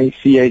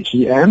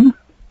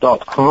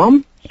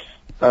 MENACHEM.com.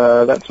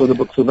 That's where the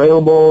book's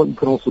available. You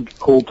can also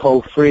call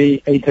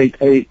toll-free,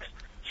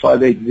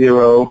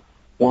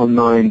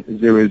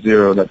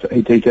 888-580-1900. That's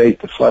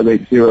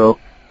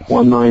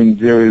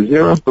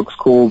 888-580-1900. Book's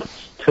called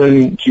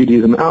Turning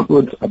Judaism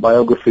Outwards, a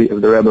biography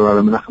of the Rebbe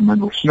Menachem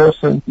Mendel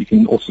Schneersohn. You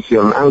can also see it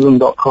on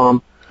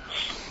Amazon.com.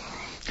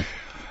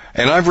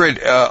 And I've read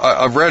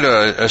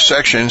a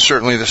section,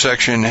 certainly the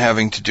section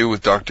having to do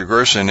with Dr.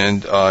 Gerson,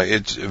 and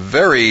it's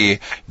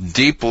very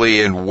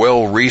deeply and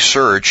well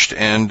researched,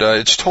 and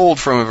it's told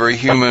from a very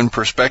human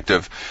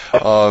perspective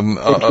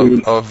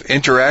of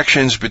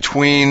interactions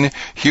between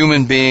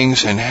human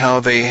beings and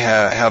how they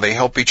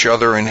help each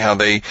other and how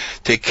they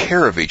take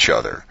care of each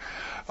other.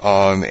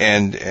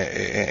 And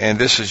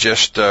this is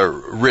just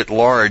writ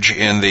large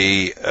in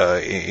the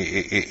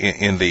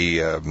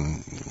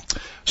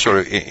sort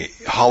of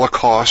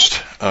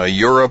Holocaust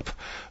Europe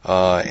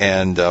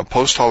and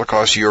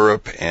post-Holocaust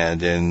Europe,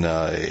 and in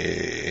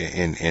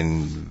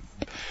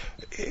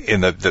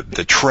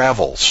the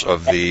travels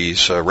of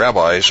these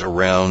rabbis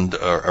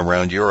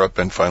around Europe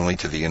and finally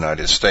to the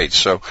United States.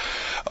 So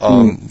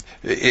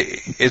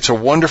it's a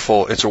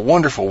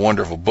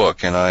wonderful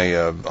book, and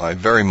I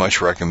very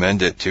much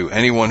recommend it to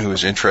anyone who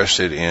is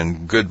interested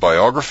in good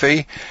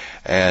biography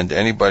and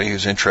anybody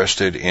who's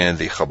interested in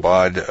the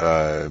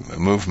Chabad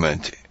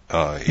movement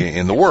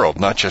in the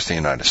world, not just the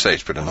United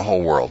States, but in the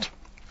whole world.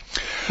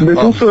 There's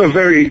also I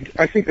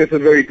think there's a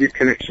very deep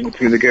connection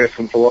between the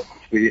Gerson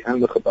philosophy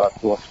and the Chabad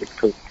philosophy,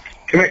 because,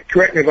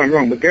 correct me if I'm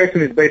wrong, but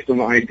Gerson is based on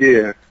the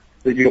idea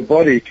that your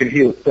body can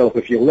heal itself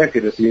if you let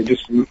it, if you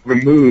just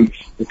remove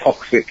the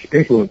toxic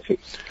influences.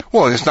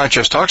 Well, it's not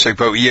just toxic,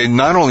 but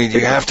not only do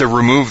you have to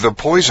remove the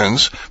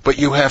poisons, but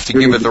you have to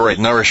give it the right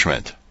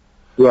nourishment.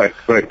 Right.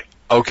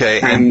 Okay.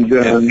 And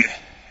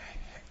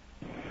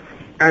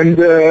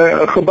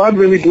Chabad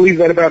really believes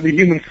that about the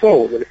human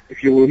soul, that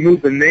if you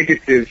remove the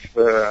negative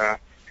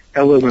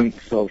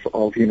elements of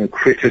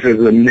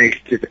criticism,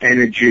 negative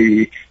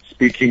energy,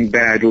 speaking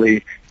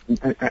badly,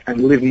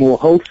 and live more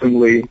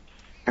wholesomely,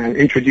 and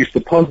introduce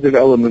the positive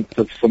elements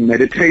of some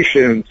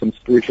meditation, some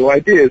spiritual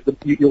ideas,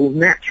 you'll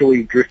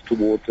naturally drift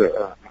towards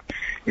a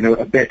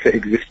better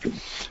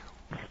existence.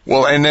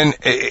 Well, and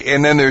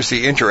then there's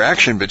the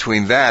interaction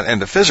between that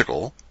and the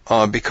physical,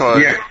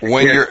 because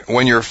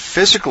when you're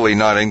physically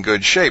not in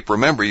good shape,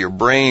 remember your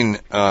brain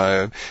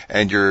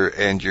and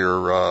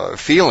your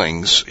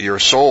feelings, your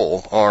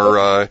soul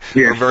are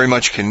very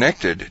much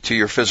connected to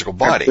your physical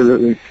body.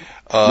 Absolutely.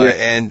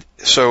 And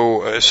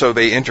so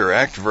they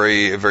interact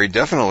very, very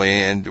definitely.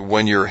 And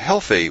when you're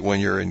healthy, when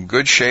you're in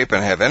good shape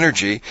and have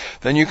energy,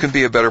 then you can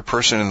be a better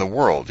person in the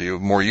world. You're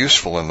more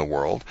useful in the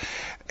world.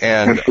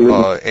 And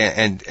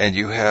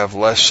you have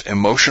less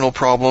emotional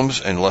problems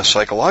and less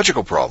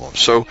psychological problems.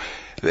 So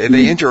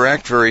they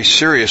interact very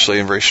seriously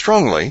and very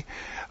strongly.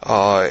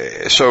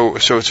 So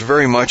it's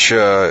very much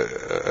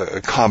a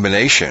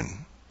combination.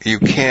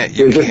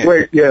 There's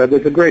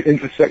a great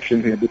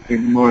intersection here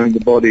between the mind, the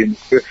body, and the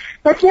spirit.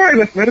 That's why I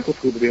left medical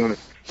school, to be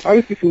honest. I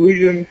was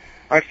disillusioned.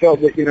 I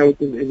felt that,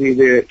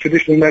 the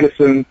traditional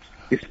medicine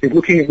is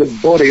looking at the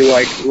body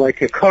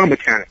like a car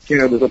mechanic.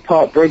 There's a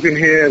part broken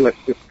here, let's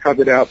just cut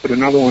it out, put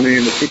another one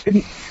in.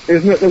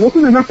 There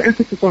wasn't enough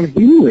emphasis on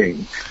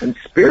healing and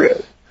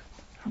spirit.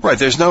 Right.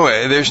 There's no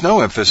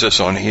emphasis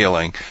on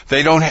healing.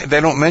 They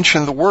don't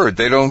mention the word.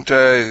 They don't.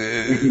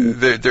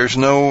 There's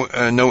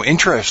no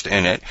interest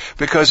in it,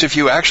 because if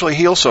you actually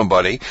heal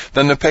somebody,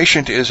 then the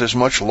patient is as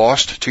much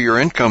lost to your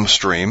income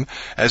stream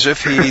as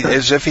if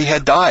he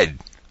had died.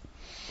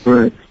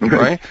 Right.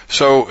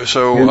 So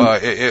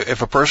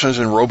if a person is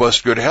in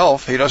robust good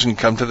health, he doesn't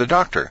come to the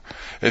doctor.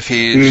 If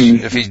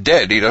he's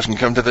dead, he doesn't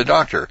come to the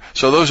doctor.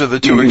 So those are the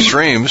two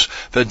extremes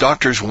that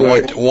doctors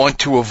want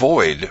to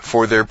avoid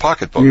for their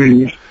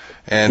pocketbook.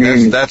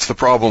 And that's the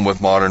problem with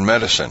modern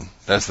medicine.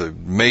 That's the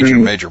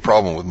major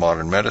problem with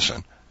modern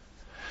medicine.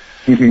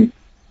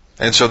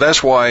 And so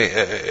that's why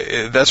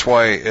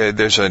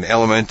there's an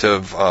element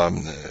of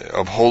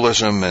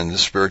holism and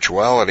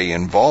spirituality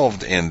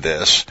involved in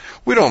this.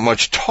 We don't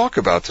much talk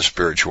about the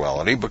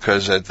spirituality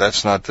because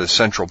that's not the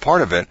central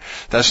part of it.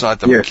 That's not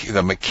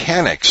the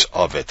mechanics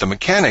of it. The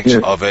mechanics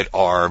of it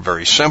are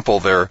very simple.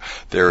 They're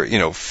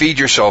feed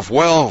yourself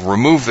well,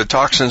 remove the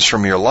toxins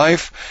from your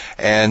life,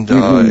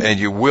 and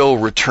you will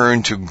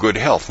return to good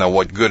health. Now,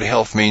 what good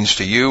health means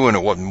to you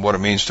and what it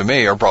means to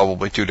me are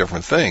probably two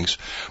different things.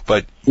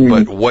 But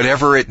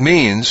whatever it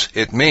means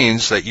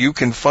that you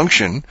can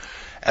function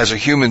as a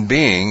human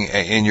being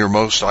in your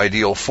most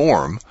ideal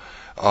form,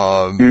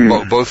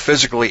 both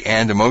physically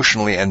and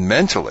emotionally and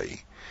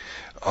mentally,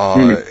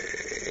 by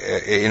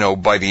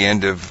the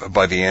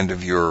end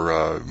of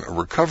your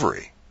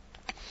recovery.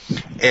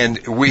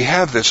 And we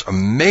have this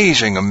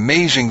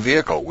amazing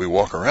vehicle we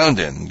walk around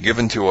in,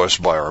 given to us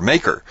by our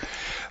Maker,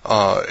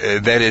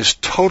 that is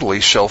totally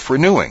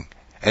self-renewing.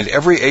 And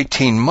every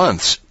 18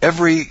 months,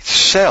 every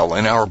cell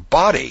in our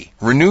body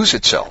renews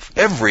itself.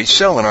 Every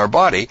cell in our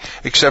body,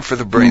 except for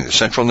the brain, the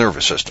central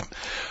nervous system.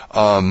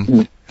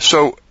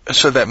 So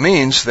that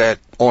means that,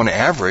 on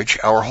average,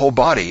 our whole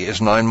body is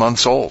 9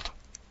 months old.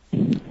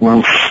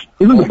 Well,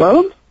 even the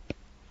bone?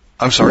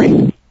 I'm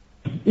sorry?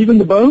 Even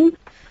the bone?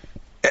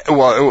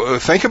 Well,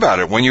 think about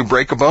it. When you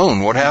break a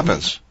bone, what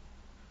happens?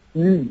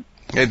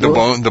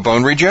 The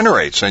bone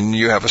regenerates, and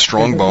you have a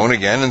strong bone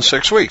again in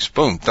 6 weeks.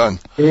 Boom, done.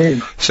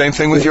 Same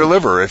thing with your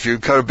liver. If you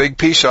cut a big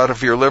piece out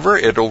of your liver,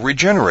 it'll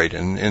regenerate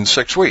in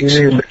 6 weeks.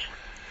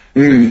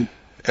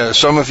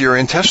 Some of your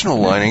intestinal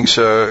linings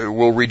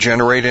will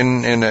regenerate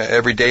in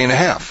every day and a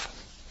half.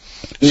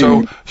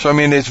 So I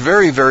mean, it's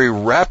very, very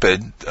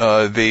rapid.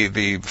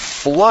 The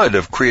flood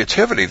of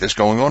creativity that's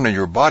going on in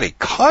your body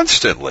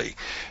constantly.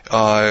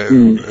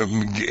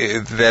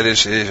 That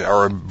is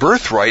our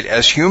birthright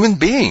as human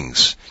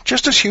beings,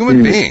 just as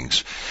human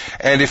beings.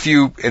 And if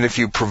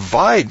you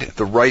provide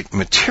the right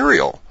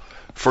material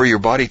for your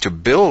body to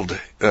build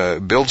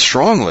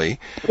strongly,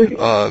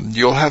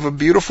 you'll have a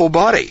beautiful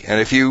body. And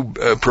if you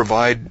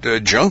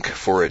provide junk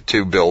for it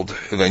to build,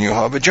 then you'll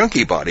have a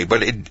junky body.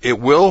 But it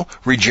will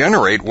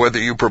regenerate whether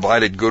you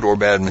provided good or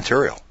bad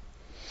material.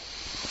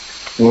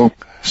 Well,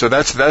 so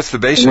that's the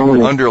basic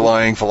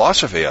underlying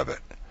philosophy of it.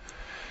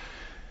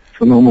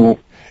 Phenomenal.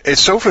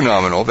 It's so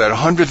phenomenal that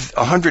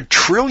 100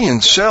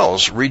 trillion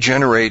cells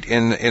regenerate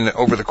in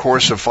over the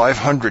course of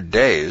 500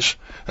 days.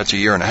 That's a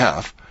year and a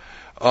half.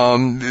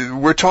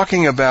 We're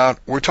talking about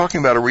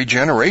a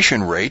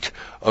regeneration rate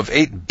of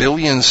 8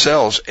 billion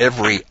cells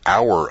every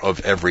hour of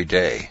every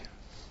day.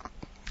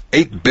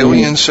 8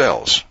 billion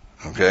cells.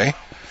 Okay.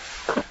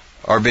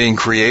 are being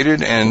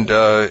created and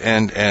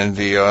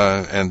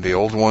the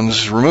old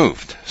ones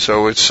removed.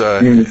 So it's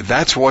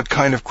that's what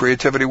kind of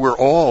creativity we're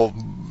all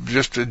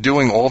just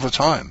doing all the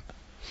time.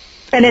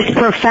 And as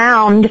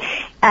profound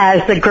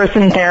as the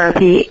Gerson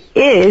therapy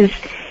is,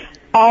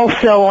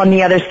 also on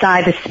the other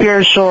side, the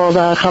spiritual,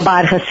 the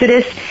Chabad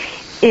Hasidus,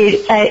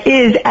 it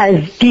is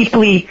as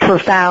deeply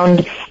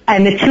profound,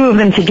 and the two of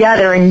them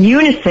together in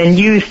unison,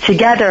 used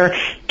together,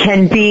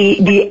 can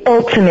be the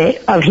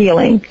ultimate of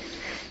healing.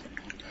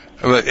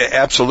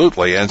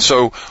 Absolutely. And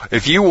so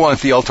if you want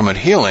the ultimate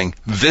healing,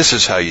 this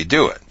is how you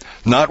do it.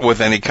 Not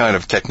with any kind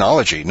of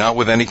technology, not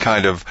with any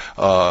kind of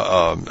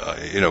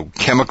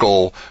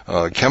chemical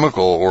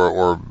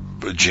or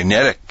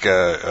genetic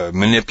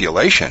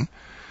manipulation,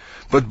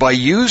 but by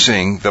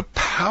using the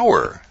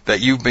power that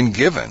you've been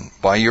given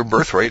by your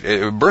birthright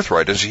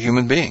as a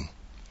human being.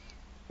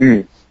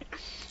 And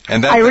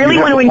I really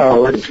want to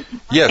encourage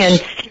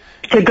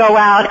to go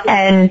out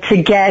and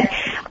to get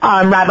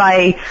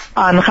Rabbi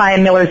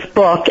Chaim Miller's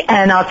book.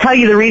 And I'll tell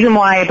you the reason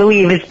why I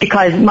believe is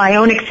because my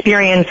own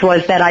experience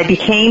was that I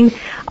became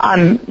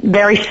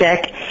very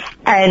sick,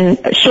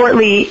 and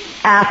shortly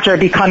after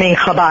becoming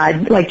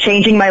Chabad, like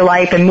changing my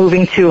life and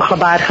moving to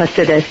Chabad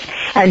Hasidus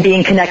and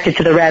being connected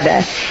to the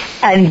Rebbe.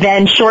 And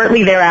then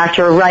shortly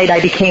thereafter,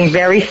 I became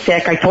very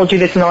sick. I told you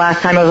this in the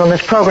last time I was on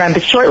this program,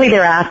 but shortly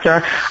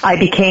thereafter, I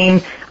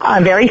became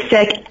very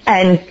sick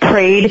and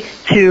prayed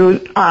to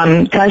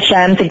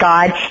Hashem, to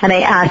God, and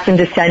I asked Him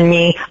to send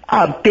me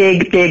a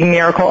big, big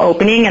miracle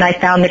opening, and I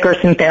found the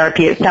Gerson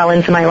therapy. It fell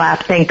into my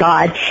lap, thank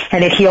God,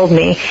 and it healed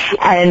me.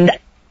 And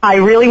I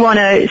really want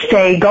to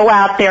say, go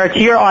out there to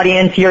your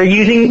audience. Are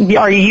you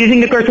using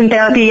the Gerson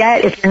therapy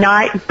yet? If you're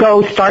not,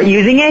 go start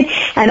using it.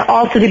 And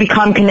also to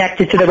become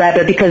connected to the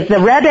Rebbe, because the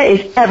Rebbe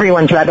is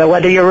everyone's Rebbe,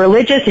 whether you're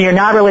religious or you're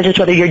not religious,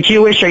 whether you're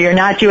Jewish or you're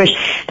not Jewish.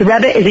 The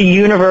Rebbe is a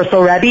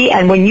universal Rebbe,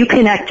 and when you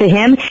connect to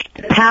him,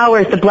 the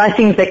powers, the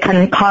blessings that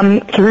can come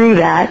through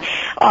that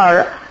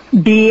are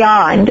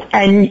beyond.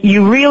 And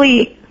you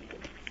really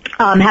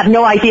have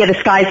no idea, the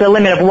sky's the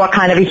limit of what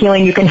kind of a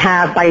healing you can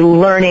have by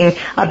learning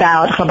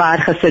about Chabad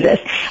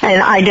Hasidus.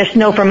 And I just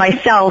know for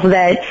myself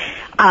that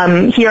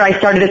here I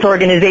started this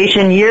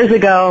organization years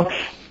ago,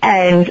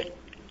 and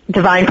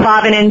Divine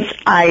Providence,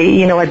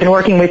 I've been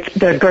working with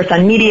the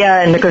Gerson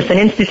Media and the Gerson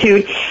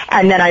Institute,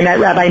 and then I met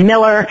Rabbi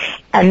Miller,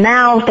 and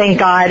now, thank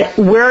God,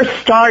 we're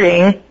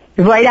starting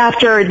right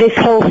after this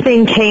whole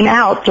thing came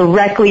out,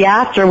 directly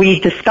after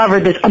we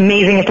discovered this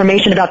amazing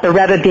information about the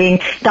Rebbe being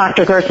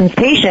Dr. Gerson's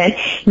patient.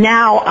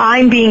 Now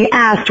I'm being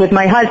asked with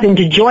my husband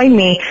to join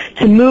me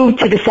to move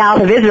to the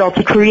south of Israel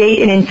to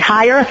create an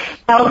entire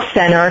health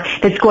center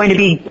that's going to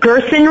be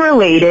Gerson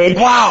related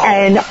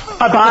and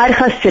Chabad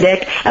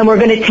Hasidic, and we're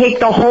going to take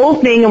the whole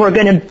thing and we're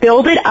going to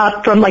build it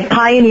up from like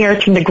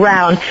pioneers from the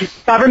ground. The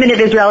government of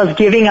Israel is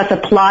giving us a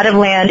plot of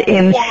land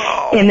in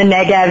the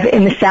Negev,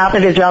 in the south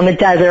of Israel, in the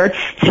desert,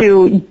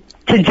 to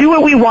do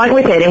what we want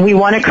with it, and we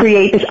want to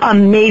create this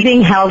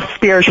amazing health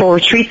spiritual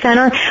retreat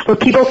center where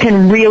people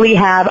can really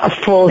have a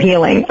full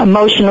healing,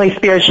 emotionally,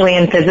 spiritually,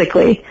 and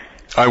physically.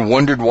 I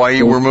wondered why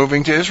you were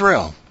moving to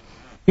Israel.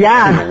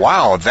 Yeah.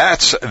 Wow,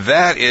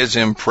 that is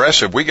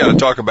impressive. We got to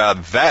talk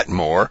about that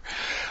more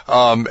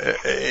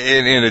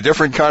in a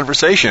different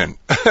conversation.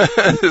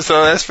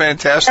 So that's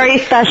fantastic. Very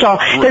special.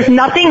 There's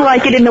nothing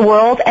like it in the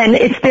world, and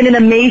it's been an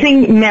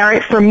amazing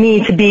merit for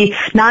me to be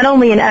not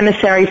only an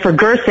emissary for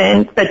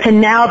Gerson, but to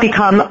now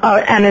become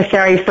an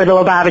emissary for the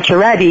Lubavitcher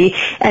Rebbe,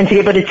 and to be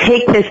able to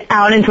take this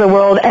out into the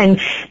world.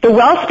 And the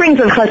well springs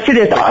of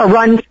Hasidus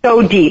run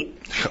so deep.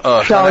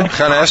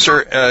 Chana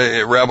Esther,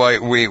 Rabbi,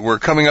 we're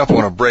coming up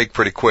on a break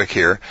pretty quick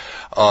here.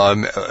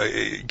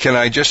 Can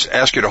I just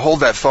ask you to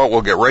hold that thought?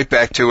 We'll get right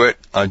back to it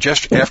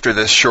just after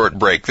this short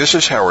break. This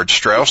is Howard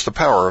Strauss, The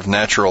Power of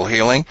Natural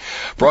Healing,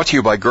 brought to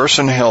you by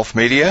Gerson Health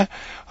Media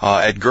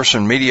at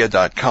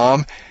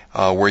gersonmedia.com,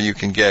 where you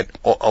can get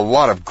a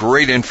lot of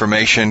great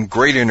information,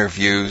 great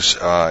interviews,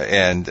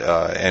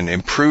 and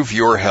improve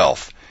your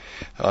health.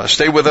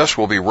 Stay with us.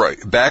 We'll be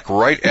back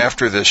right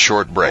after this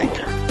short break.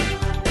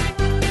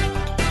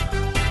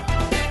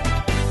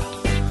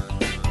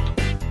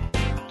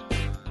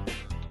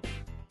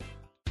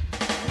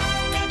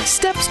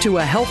 Steps to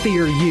a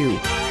healthier you.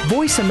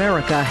 Voice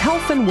America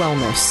Health and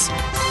Wellness.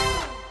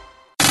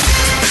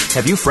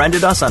 Have you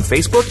friended us on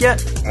Facebook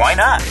yet? Why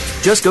not?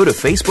 Just go to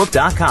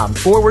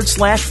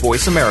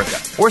facebook.com/Voice America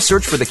or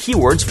search for the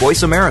keywords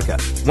Voice America.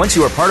 Once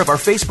you are part of our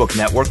Facebook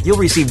network, you'll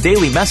receive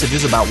daily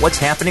messages about what's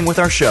happening with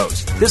our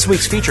shows, this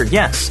week's featured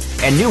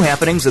guests, and new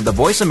happenings at the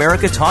Voice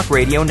America Talk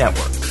Radio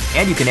Network.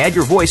 And you can add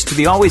your voice to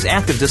the always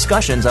active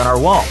discussions on our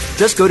wall.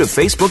 Just go to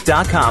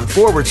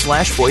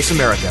facebook.com/Voice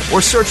America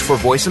or search for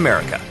Voice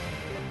America.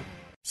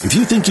 If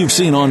you think you've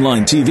seen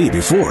online TV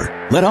before,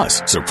 Let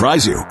us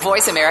surprise you.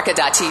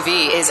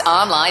 VoiceAmerica.tv is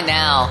online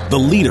now. The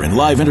leader in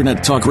live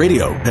Internet talk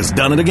radio has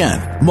done it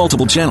again.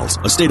 Multiple channels,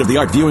 a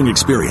state-of-the-art viewing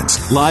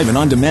experience, live and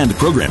on-demand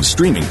programs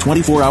streaming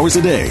 24 hours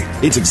a day.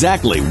 It's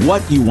exactly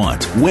what you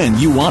want, when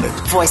you want it.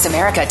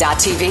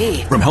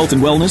 VoiceAmerica.tv. From health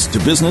and wellness to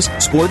business,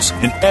 sports,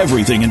 and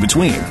everything in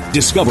between.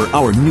 Discover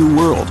our new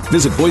world.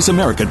 Visit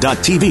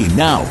VoiceAmerica.tv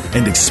now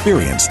and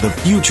experience the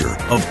future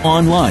of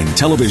online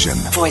television.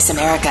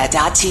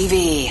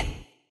 VoiceAmerica.tv.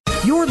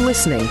 You're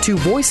listening to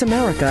Voice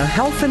America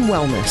Health and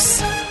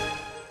Wellness.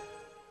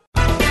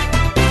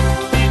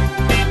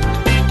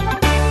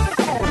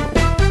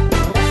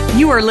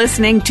 You are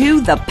listening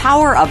to The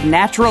Power of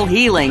Natural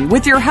Healing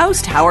with your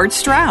host, Howard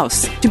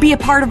Strauss. To be a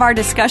part of our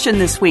discussion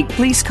this week,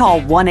 please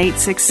call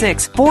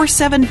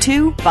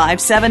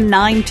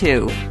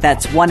 1-866-472-5792.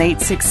 That's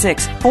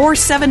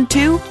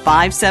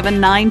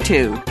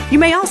 1-866-472-5792. You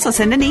may also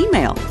send an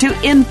email to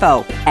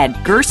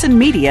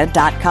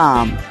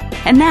info@gersonmedia.com.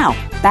 And now,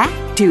 back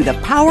to The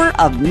Power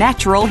of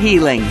Natural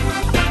Healing.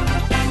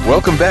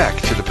 Welcome back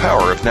to The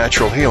Power of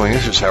Natural Healing.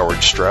 This is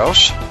Howard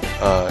Strauss,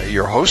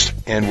 your host,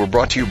 and we're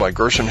brought to you by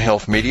Gerson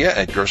Health Media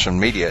at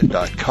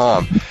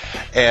gersonmedia.com.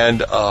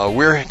 And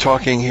we're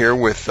talking here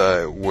with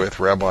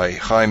Rabbi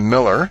Chaim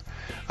Miller,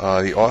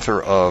 the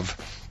author of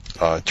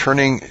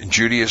Turning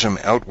Judaism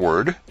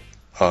Outward,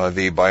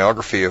 the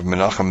biography of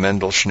Menachem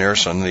Mendel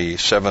Schneerson, the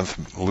 7th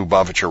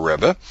Lubavitcher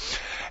Rebbe,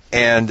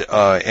 and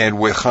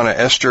with Hannah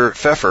Esther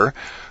Pfeffer,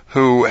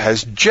 who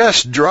has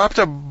just dropped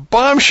a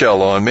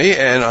bombshell on me,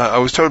 and I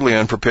was totally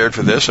unprepared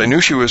for this. I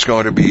knew she was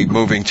going to be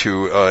moving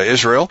to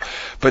Israel,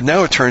 but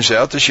now it turns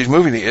out that she's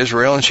moving to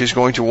Israel, and she's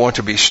going to want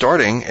to be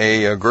starting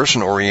a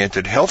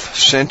Gerson-oriented health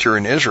center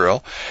in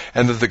Israel,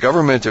 and that the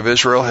government of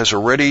Israel has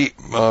already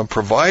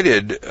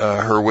provided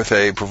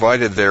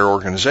their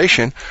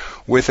organization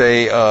with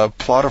a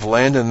plot of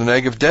land in the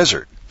Negev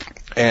desert,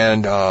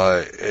 and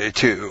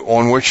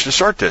on which to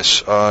start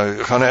this.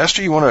 Hannah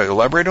Esther, you want to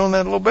elaborate on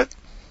that a little bit?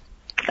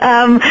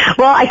 Well,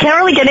 I can't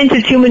really get into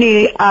too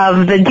many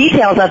of the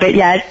details of it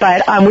yet,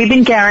 but we've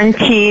been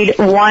guaranteed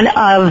one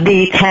of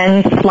the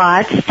 10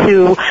 slots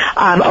to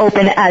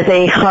open as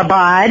a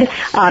Chabad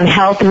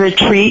health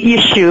retreat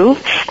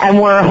yeshuv, and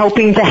we're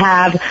hoping to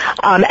have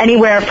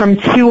anywhere from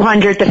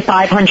 200 to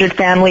 500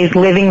 families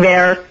living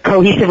there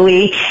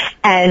cohesively,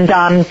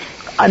 and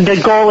the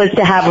goal is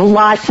to have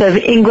lots of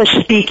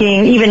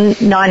English-speaking, even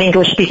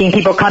non-English-speaking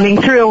people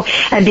coming through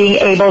and being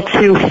able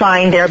to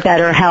find their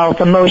better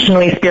health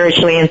emotionally,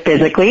 spiritually, and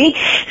physically.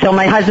 So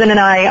my husband and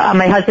I,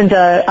 my husband's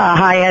a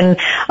high-end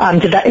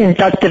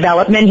does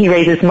development. He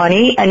raises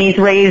money, and he's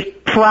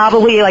raised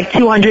probably like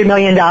 $200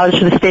 million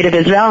for the state of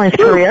Israel in his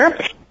career.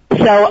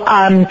 So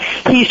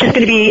he's just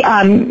going to be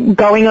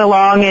going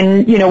along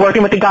and,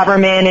 working with the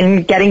government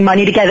and getting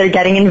money together,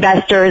 getting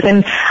investors.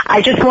 And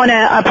I just want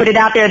to put it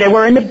out there that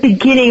we're in the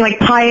beginning, like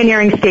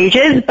pioneering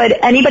stages,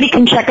 but anybody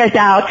can check us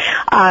out.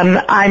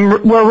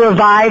 We're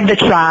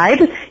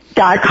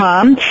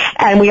ReviveTheTribe.com,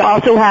 and we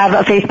also have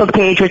a Facebook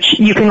page which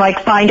you can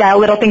find out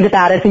little things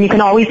about us, and you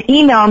can always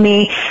email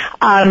me.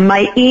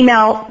 My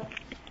email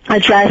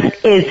address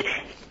is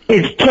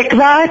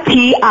Tikvah,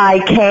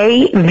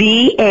 Tikvah,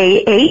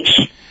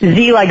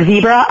 Z like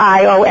zebra,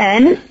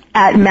 ION,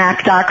 at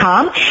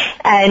mac.com.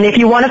 And if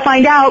you want to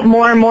find out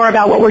more and more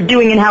about what we're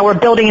doing and how we're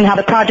building and how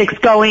the project's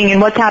going and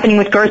what's happening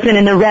with Gerson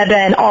and the Rebbe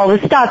and all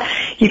this stuff,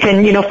 you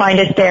can, find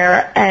us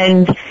there.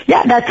 And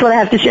yeah, that's what I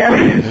have to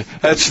share.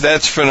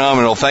 That's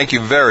phenomenal. Thank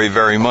you very,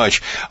 very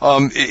much.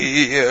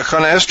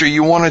 Hannah Esther,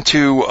 you wanted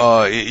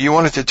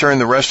to turn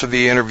the rest of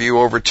the interview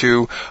over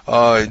to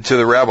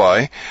the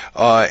rabbi,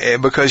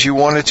 because you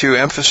wanted to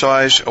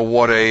emphasize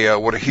what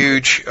a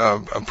huge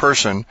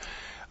person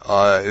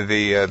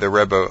the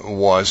Rebbe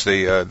was,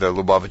 the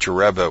Lubavitcher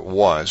Rebbe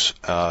was,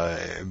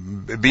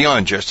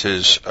 beyond just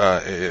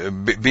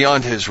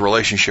beyond his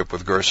relationship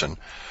with Gerson.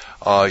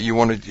 You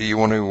want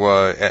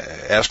to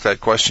ask that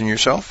question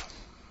yourself?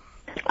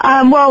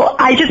 Well,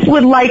 I just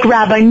would like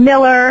Rabbi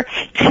Miller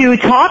to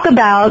talk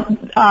about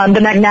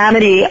the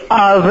magnanimity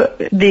of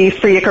the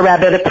Frierdiker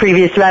Rebbe, the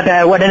previous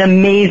Rebbe, what an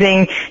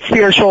amazing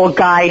spiritual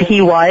guide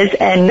he was,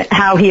 and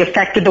how he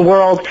affected the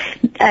world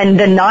and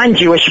the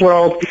non-Jewish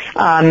world.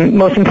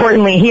 Most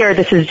importantly here,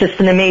 this is just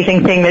an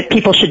amazing thing that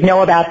people should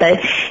know about, that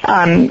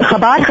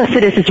Chabad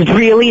Hasidus is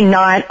really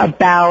not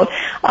about,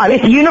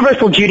 it's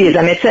universal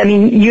Judaism. It's,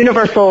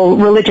 universal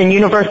religion,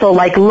 universal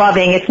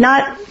loving. It's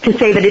not to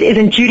say that it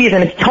isn't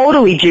Judaism. It's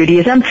totally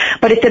Judaism,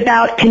 but it's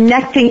about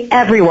connecting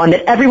everyone,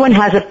 that everyone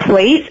has a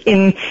place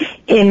in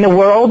the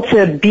world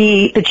to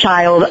be the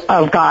child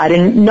of God,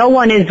 and no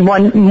one is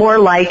more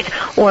liked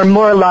or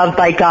more loved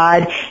by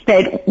God,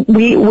 that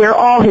we're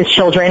all His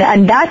children.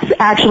 And that's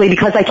actually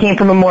because I came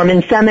from a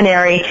Mormon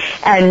seminary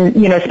and,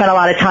 spent a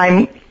lot of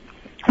time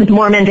with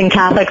Mormons and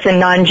Catholics and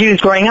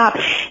non-Jews growing up,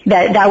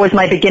 that was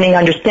my beginning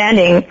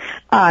understanding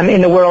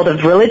in the world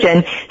of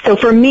religion. So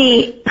for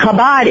me,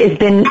 Chabad has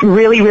been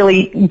really,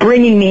 really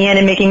bringing me in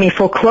and making me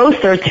feel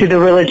closer to the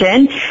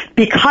religion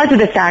because of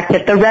the fact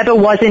that the Rebbe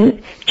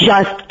wasn't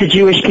just the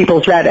Jewish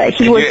people's Rebbe.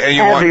 He was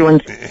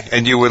everyone's.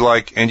 And you would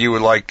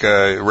like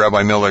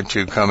Rabbi Miller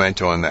to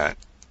comment on that.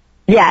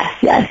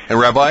 Yes. And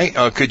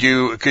Rabbi, could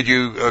you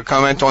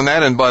comment on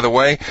that? And by the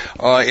way,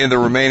 in the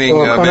remaining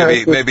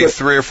maybe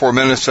 3 or 4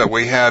 minutes that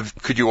we have,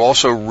 could you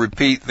also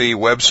repeat the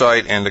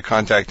website and the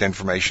contact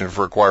information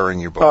for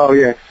acquiring your book? Oh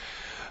yeah,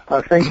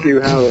 thank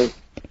you, Howard.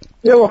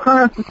 Yeah, well,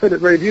 Hannah said it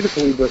very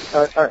beautifully, but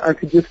I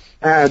could just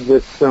add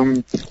that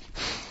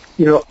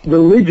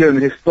religion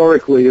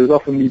historically has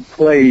often been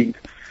plagued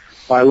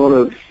by a lot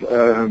of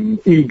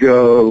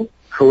ego,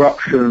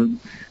 corruption.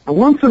 And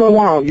once in a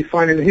while, you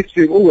find in the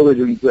history of all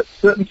religions that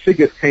certain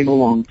figures came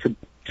along to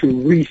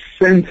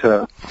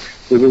recenter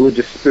the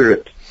religious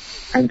spirit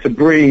and to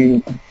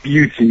bring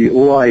beauty,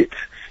 light,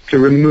 to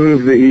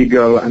remove the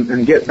ego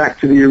and get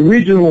back to the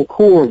original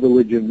core of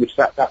religion, which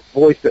that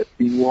voice that's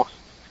been lost,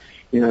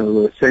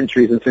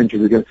 centuries and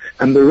centuries ago.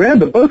 And the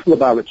Rebbe, both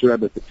Lubavitcher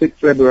Rebbe, the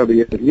 6th Rebbe, Rabbi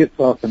Yosef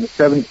Yitzhak, and the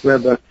 7th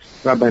Rebbe,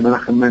 Rabbi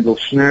Menachem Mendel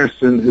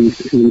Schneerson,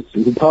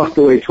 who passed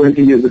away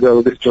 20 years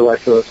ago this July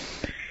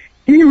 1st.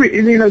 They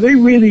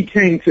really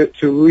came to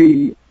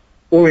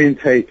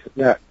reorientate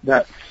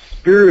that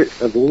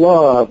spirit of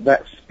love,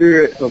 that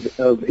spirit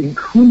of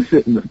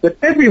inclusiveness, that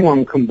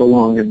everyone can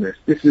belong in this.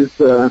 This is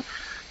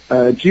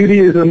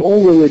Judaism,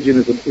 all religion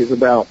is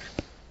about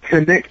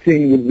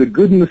connecting with the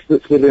goodness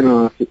that's within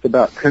us. It's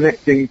about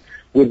connecting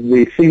with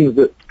the things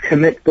that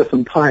connect us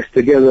and tie us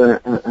together,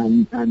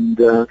 and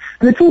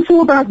it's also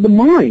about the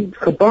mind.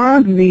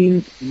 Chabad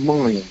means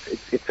mind.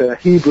 It's a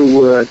Hebrew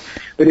word,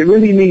 but it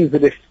really means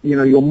that if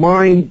your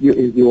mind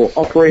is your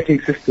operating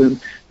system,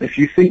 if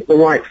you think the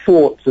right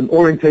thoughts and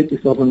orientate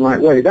yourself in the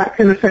right way, that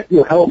can affect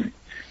your health.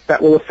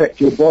 That will affect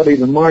your body.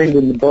 The mind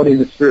and the body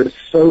and the spirit are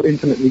so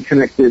intimately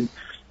connected.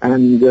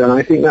 And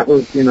I think that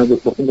was,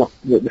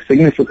 the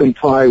significant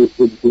tie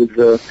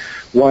with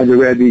why the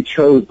Rebbe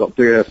chose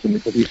Dr. Gerson,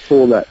 because he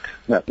saw that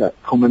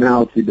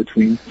commonality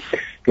between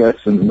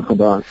Gerson and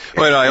Chabad.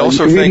 Well, and I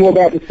also think more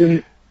about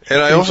this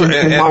I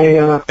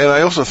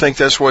also think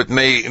that's what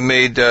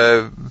made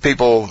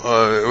people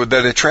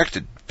that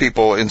attracted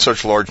people in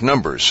such large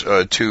numbers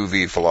to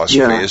the philosophy.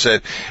 Yeah.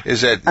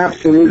 Is that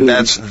absolutely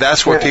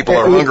that's what people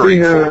are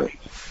hungering for.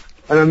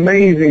 An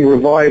amazing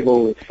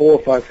revival with 4,000 or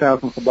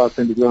 5,000 Chabad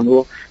centers around the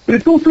world. But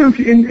it's also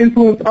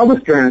influenced other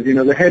strands.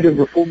 The head of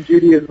Reform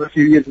Judaism a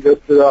few years ago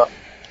stood up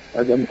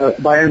at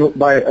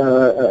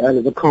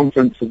a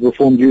conference of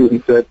Reform Jews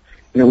and said,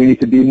 we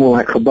need to be more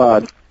like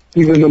Chabad.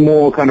 Even the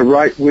more kind of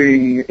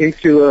right-wing,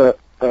 insular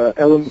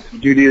elements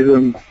of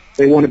Judaism,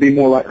 they want to be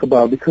more like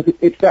Chabad because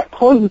it's that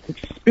positive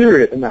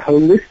spirit and that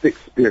holistic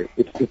spirit.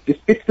 It's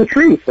the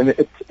truth, and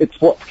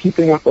it's what's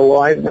keeping us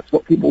alive, and that's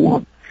what people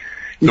want.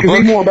 You can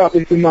read more about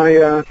this in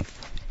my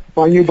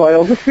new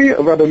biography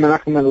of Rabbi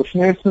Menachem Mendel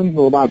Schneerson,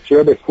 all about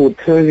Rebbe. It's called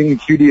Turning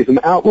Judaism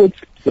Outwards.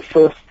 It's the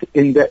first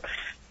in-depth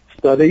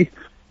study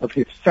of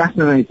his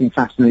fascinating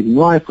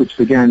life, which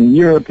began in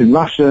Europe, in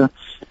Russia,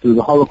 through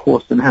the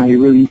Holocaust, and how he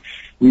really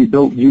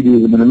rebuilt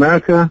Judaism in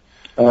America.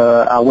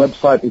 Our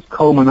website is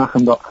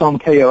kolmenachem.com,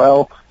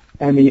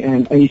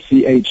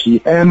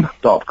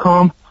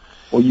 KOLMENACHEM.com,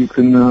 or you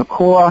can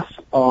call us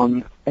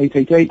on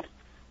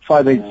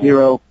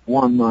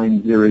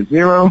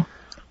 888-580-1900.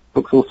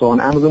 Books also on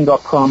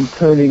Amazon.com,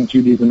 Turning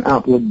Judaism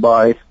Outward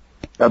by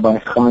Rabbi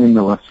Chaim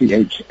Miller,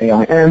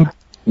 Chaim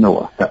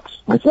Noah. That's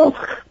myself.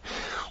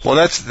 Well,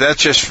 that's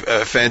just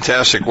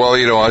fantastic. Well,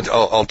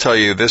 I'll tell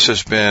you, this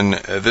has been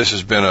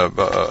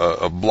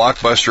a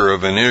blockbuster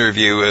of an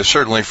interview,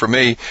 certainly for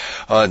me,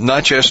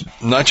 not just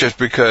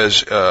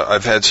because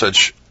I've had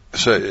such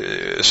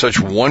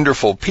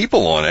wonderful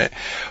people on it,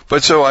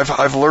 but so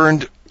I've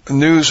learned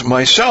news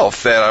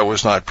myself that I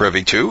was not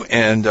privy to,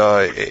 and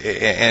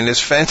it's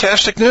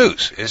fantastic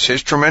news.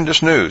 It's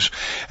tremendous news,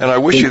 and I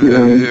wish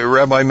you,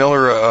 Rabbi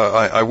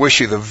the I wish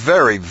you the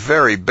very,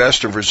 very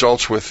best of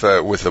results with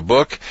the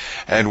book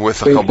and with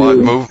the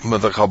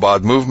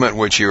Chabad movement,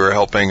 which you are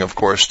helping, of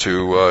course,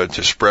 to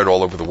spread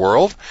all over the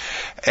world.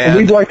 And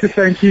we'd like to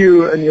thank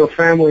you and your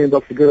family and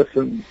Dr.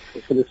 Gerson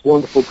for this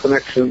wonderful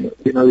connection.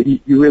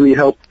 You really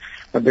helped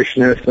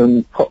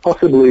Schneerson,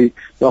 possibly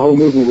the whole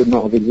movement would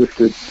not have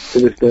existed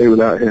to this day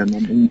without him,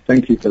 and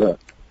thank you for that.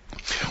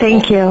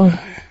 Thank you.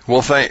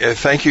 Well,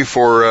 thank you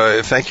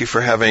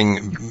for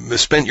having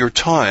spent your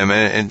time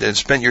and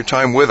spent your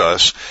time with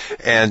us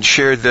and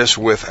shared this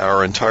with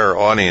our entire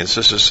audience.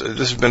 This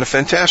has been a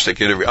fantastic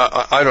interview.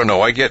 I don't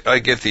know. I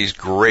get these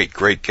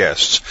great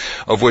guests,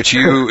 of which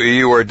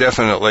you are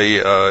definitely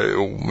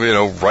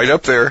right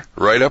up there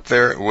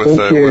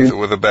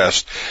with the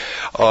best.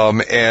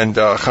 And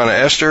Hannah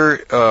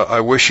Esther,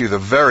 I wish you the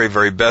very,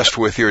 very best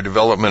with your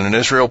development in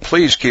Israel.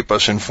 Please keep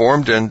us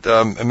informed and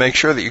make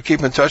sure that you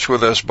keep in touch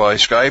with us by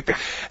Skype.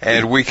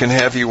 and we can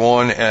have you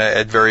on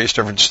at various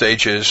different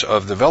stages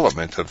of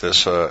development of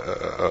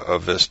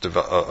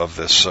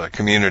this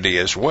community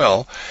as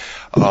well,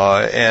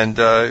 and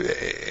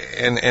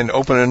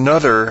open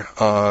another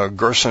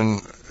Gerson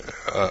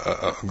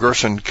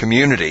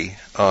community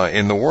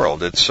in the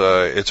world. It's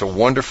a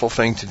wonderful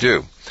thing to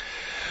do.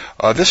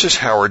 This is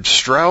Howard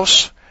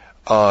Strauss,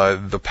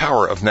 The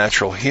Power of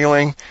Natural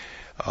Healing,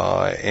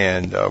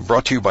 and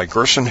brought to you by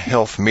Gerson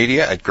Health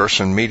Media at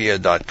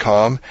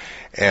gersonmedia.com.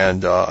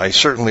 And I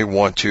certainly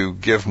want to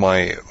give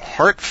my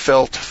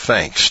heartfelt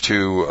thanks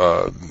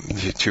to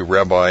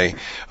Rabbi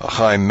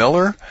Chaim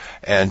Miller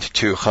and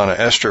to Hannah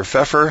Esther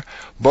Pfeffer,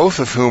 both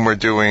of whom are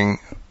doing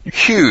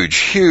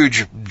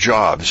huge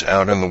jobs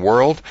out in the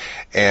world,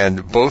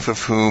 and both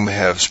of whom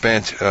have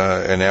spent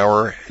an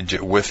hour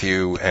with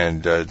you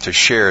and to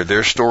share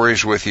their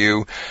stories with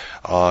you,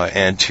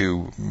 and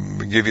to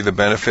give you the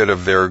benefit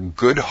of their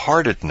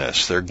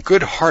good-heartedness,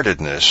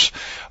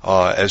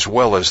 as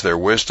well as their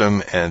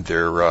wisdom and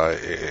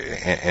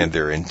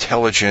their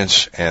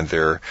intelligence and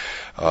their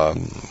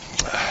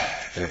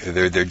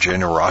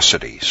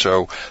generosity.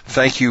 So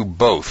thank you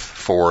both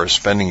for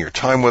spending your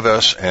time with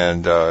us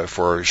and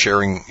for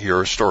sharing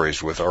your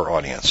stories with our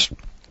audience.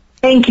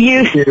 Thank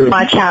you so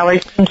much,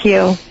 Howard. Thank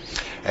you.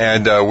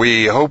 And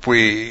we hope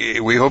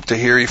to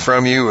hear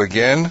from you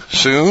again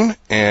soon,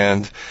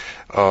 and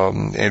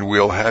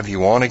we'll have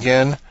you on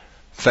again.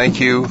 Thank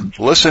you.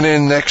 Listen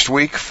in next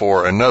week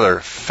for another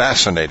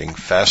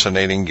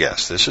fascinating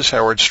guest. This is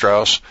Howard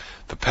Strauss,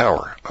 The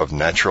Power of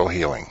Natural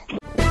Healing.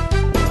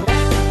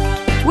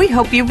 We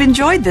hope you've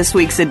enjoyed this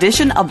week's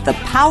edition of The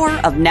Power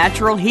of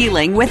Natural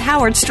Healing with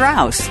Howard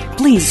Strauss.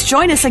 Please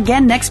join us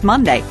again next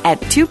Monday at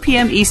 2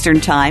 p.m.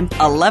 Eastern Time,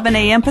 11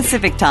 a.m.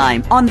 Pacific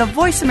Time on the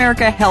Voice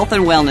America Health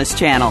and Wellness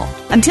Channel.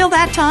 Until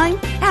that time,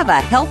 have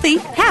a healthy,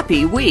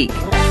 happy week.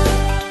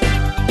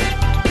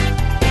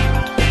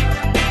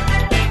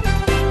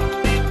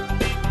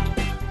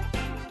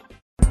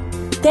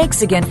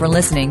 Thanks again for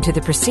listening to the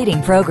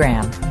preceding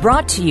program,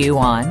 brought to you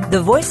on the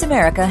Voice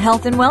America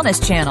Health and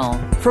Wellness Channel.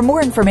 For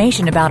more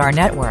information about our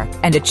network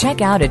and to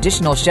check out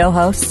additional show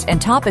hosts and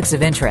topics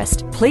of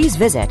interest, please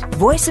visit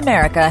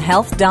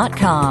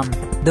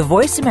voiceamericahealth.com. The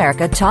Voice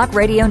America Talk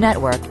Radio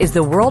Network is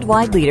the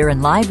worldwide leader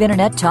in live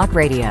Internet talk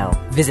radio.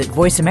 Visit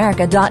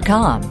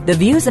voiceamerica.com. The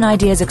views and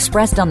ideas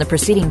expressed on the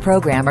preceding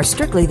program are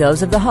strictly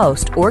those of the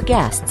host or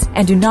guests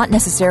and do not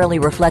necessarily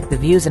reflect the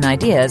views and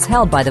ideas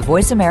held by the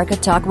Voice America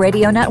Talk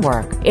Radio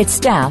Network, its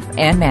staff,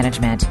 and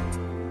management.